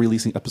to start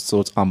releasing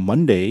episodes on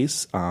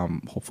Mondays.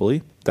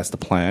 Hopefully, that's the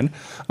plan.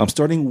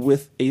 Starting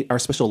with our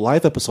special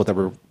live episode that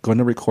we're going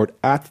to record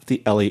at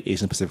the LA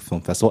Asian Pacific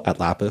Film Festival at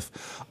LAPF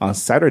on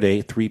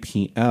Saturday, 3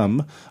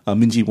 p.m.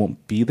 Minji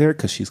won't be there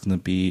because she's going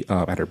to be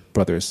at her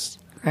brother's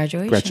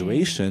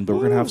graduation, but we're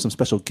going to have some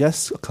special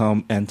guests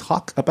come and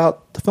talk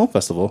about the film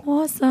festival.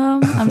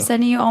 Awesome. I'm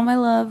sending you all my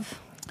love.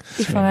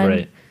 Be fun.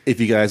 great. If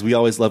you guys, we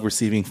always love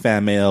receiving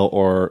fan mail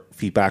or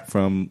feedback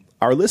from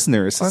our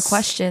listeners. Or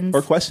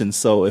questions.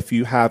 So if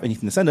you have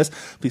anything to send us,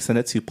 please send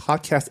it to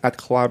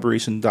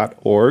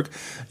podcast@collaboration.org.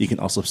 You can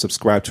also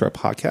subscribe to our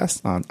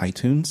podcast on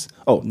iTunes.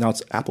 Oh, now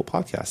it's Apple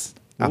Podcasts.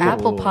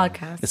 Apple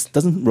Podcasts. It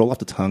doesn't roll off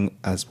the tongue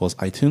as well as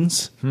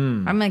iTunes.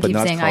 I'm going to But keep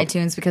now it's saying called-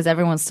 iTunes because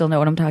everyone still know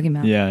what I'm talking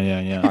about. Yeah.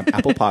 On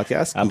Apple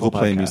Podcasts, Apple Google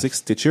Play Podcasts. Music,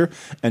 Stitcher,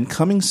 and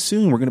coming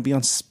soon, we're going to be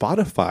on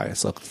Spotify.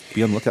 So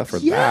be on the lookout for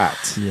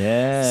that.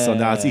 Yeah. So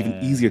now it's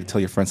even easier to tell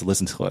your friends to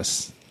listen to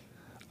us.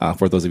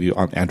 For those of you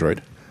on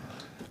Android.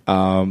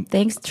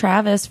 Thanks,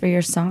 Travis, for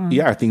your song.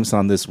 Yeah, our theme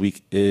song this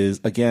week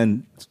is,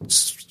 again,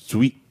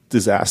 Sweet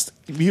Disaster.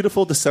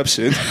 Beautiful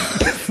Deception.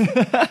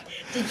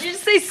 Did you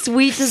say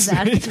sweet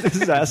disaster?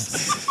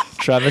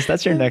 Travis,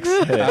 that's your next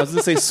hit. I was going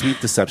to say Sweet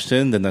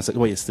Deception, then I was like,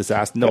 wait, it's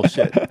Disaster. No,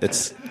 shit.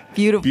 It's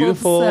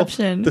Beautiful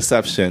Deception.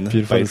 Deception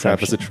Beautiful by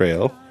Deception. Travis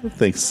Trail.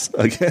 Thanks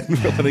again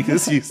for letting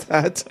us use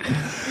that.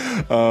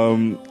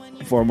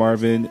 For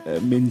Marvin,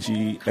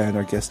 Minji, and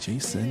our guest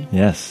Jason.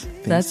 Yes.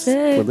 That's Thanks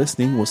it. for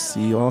listening. We'll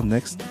see you all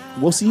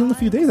we'll see you in a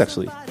few days,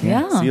 actually.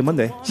 Yeah. See you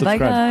Monday. Bye, Subscribe.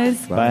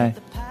 guys. Bye.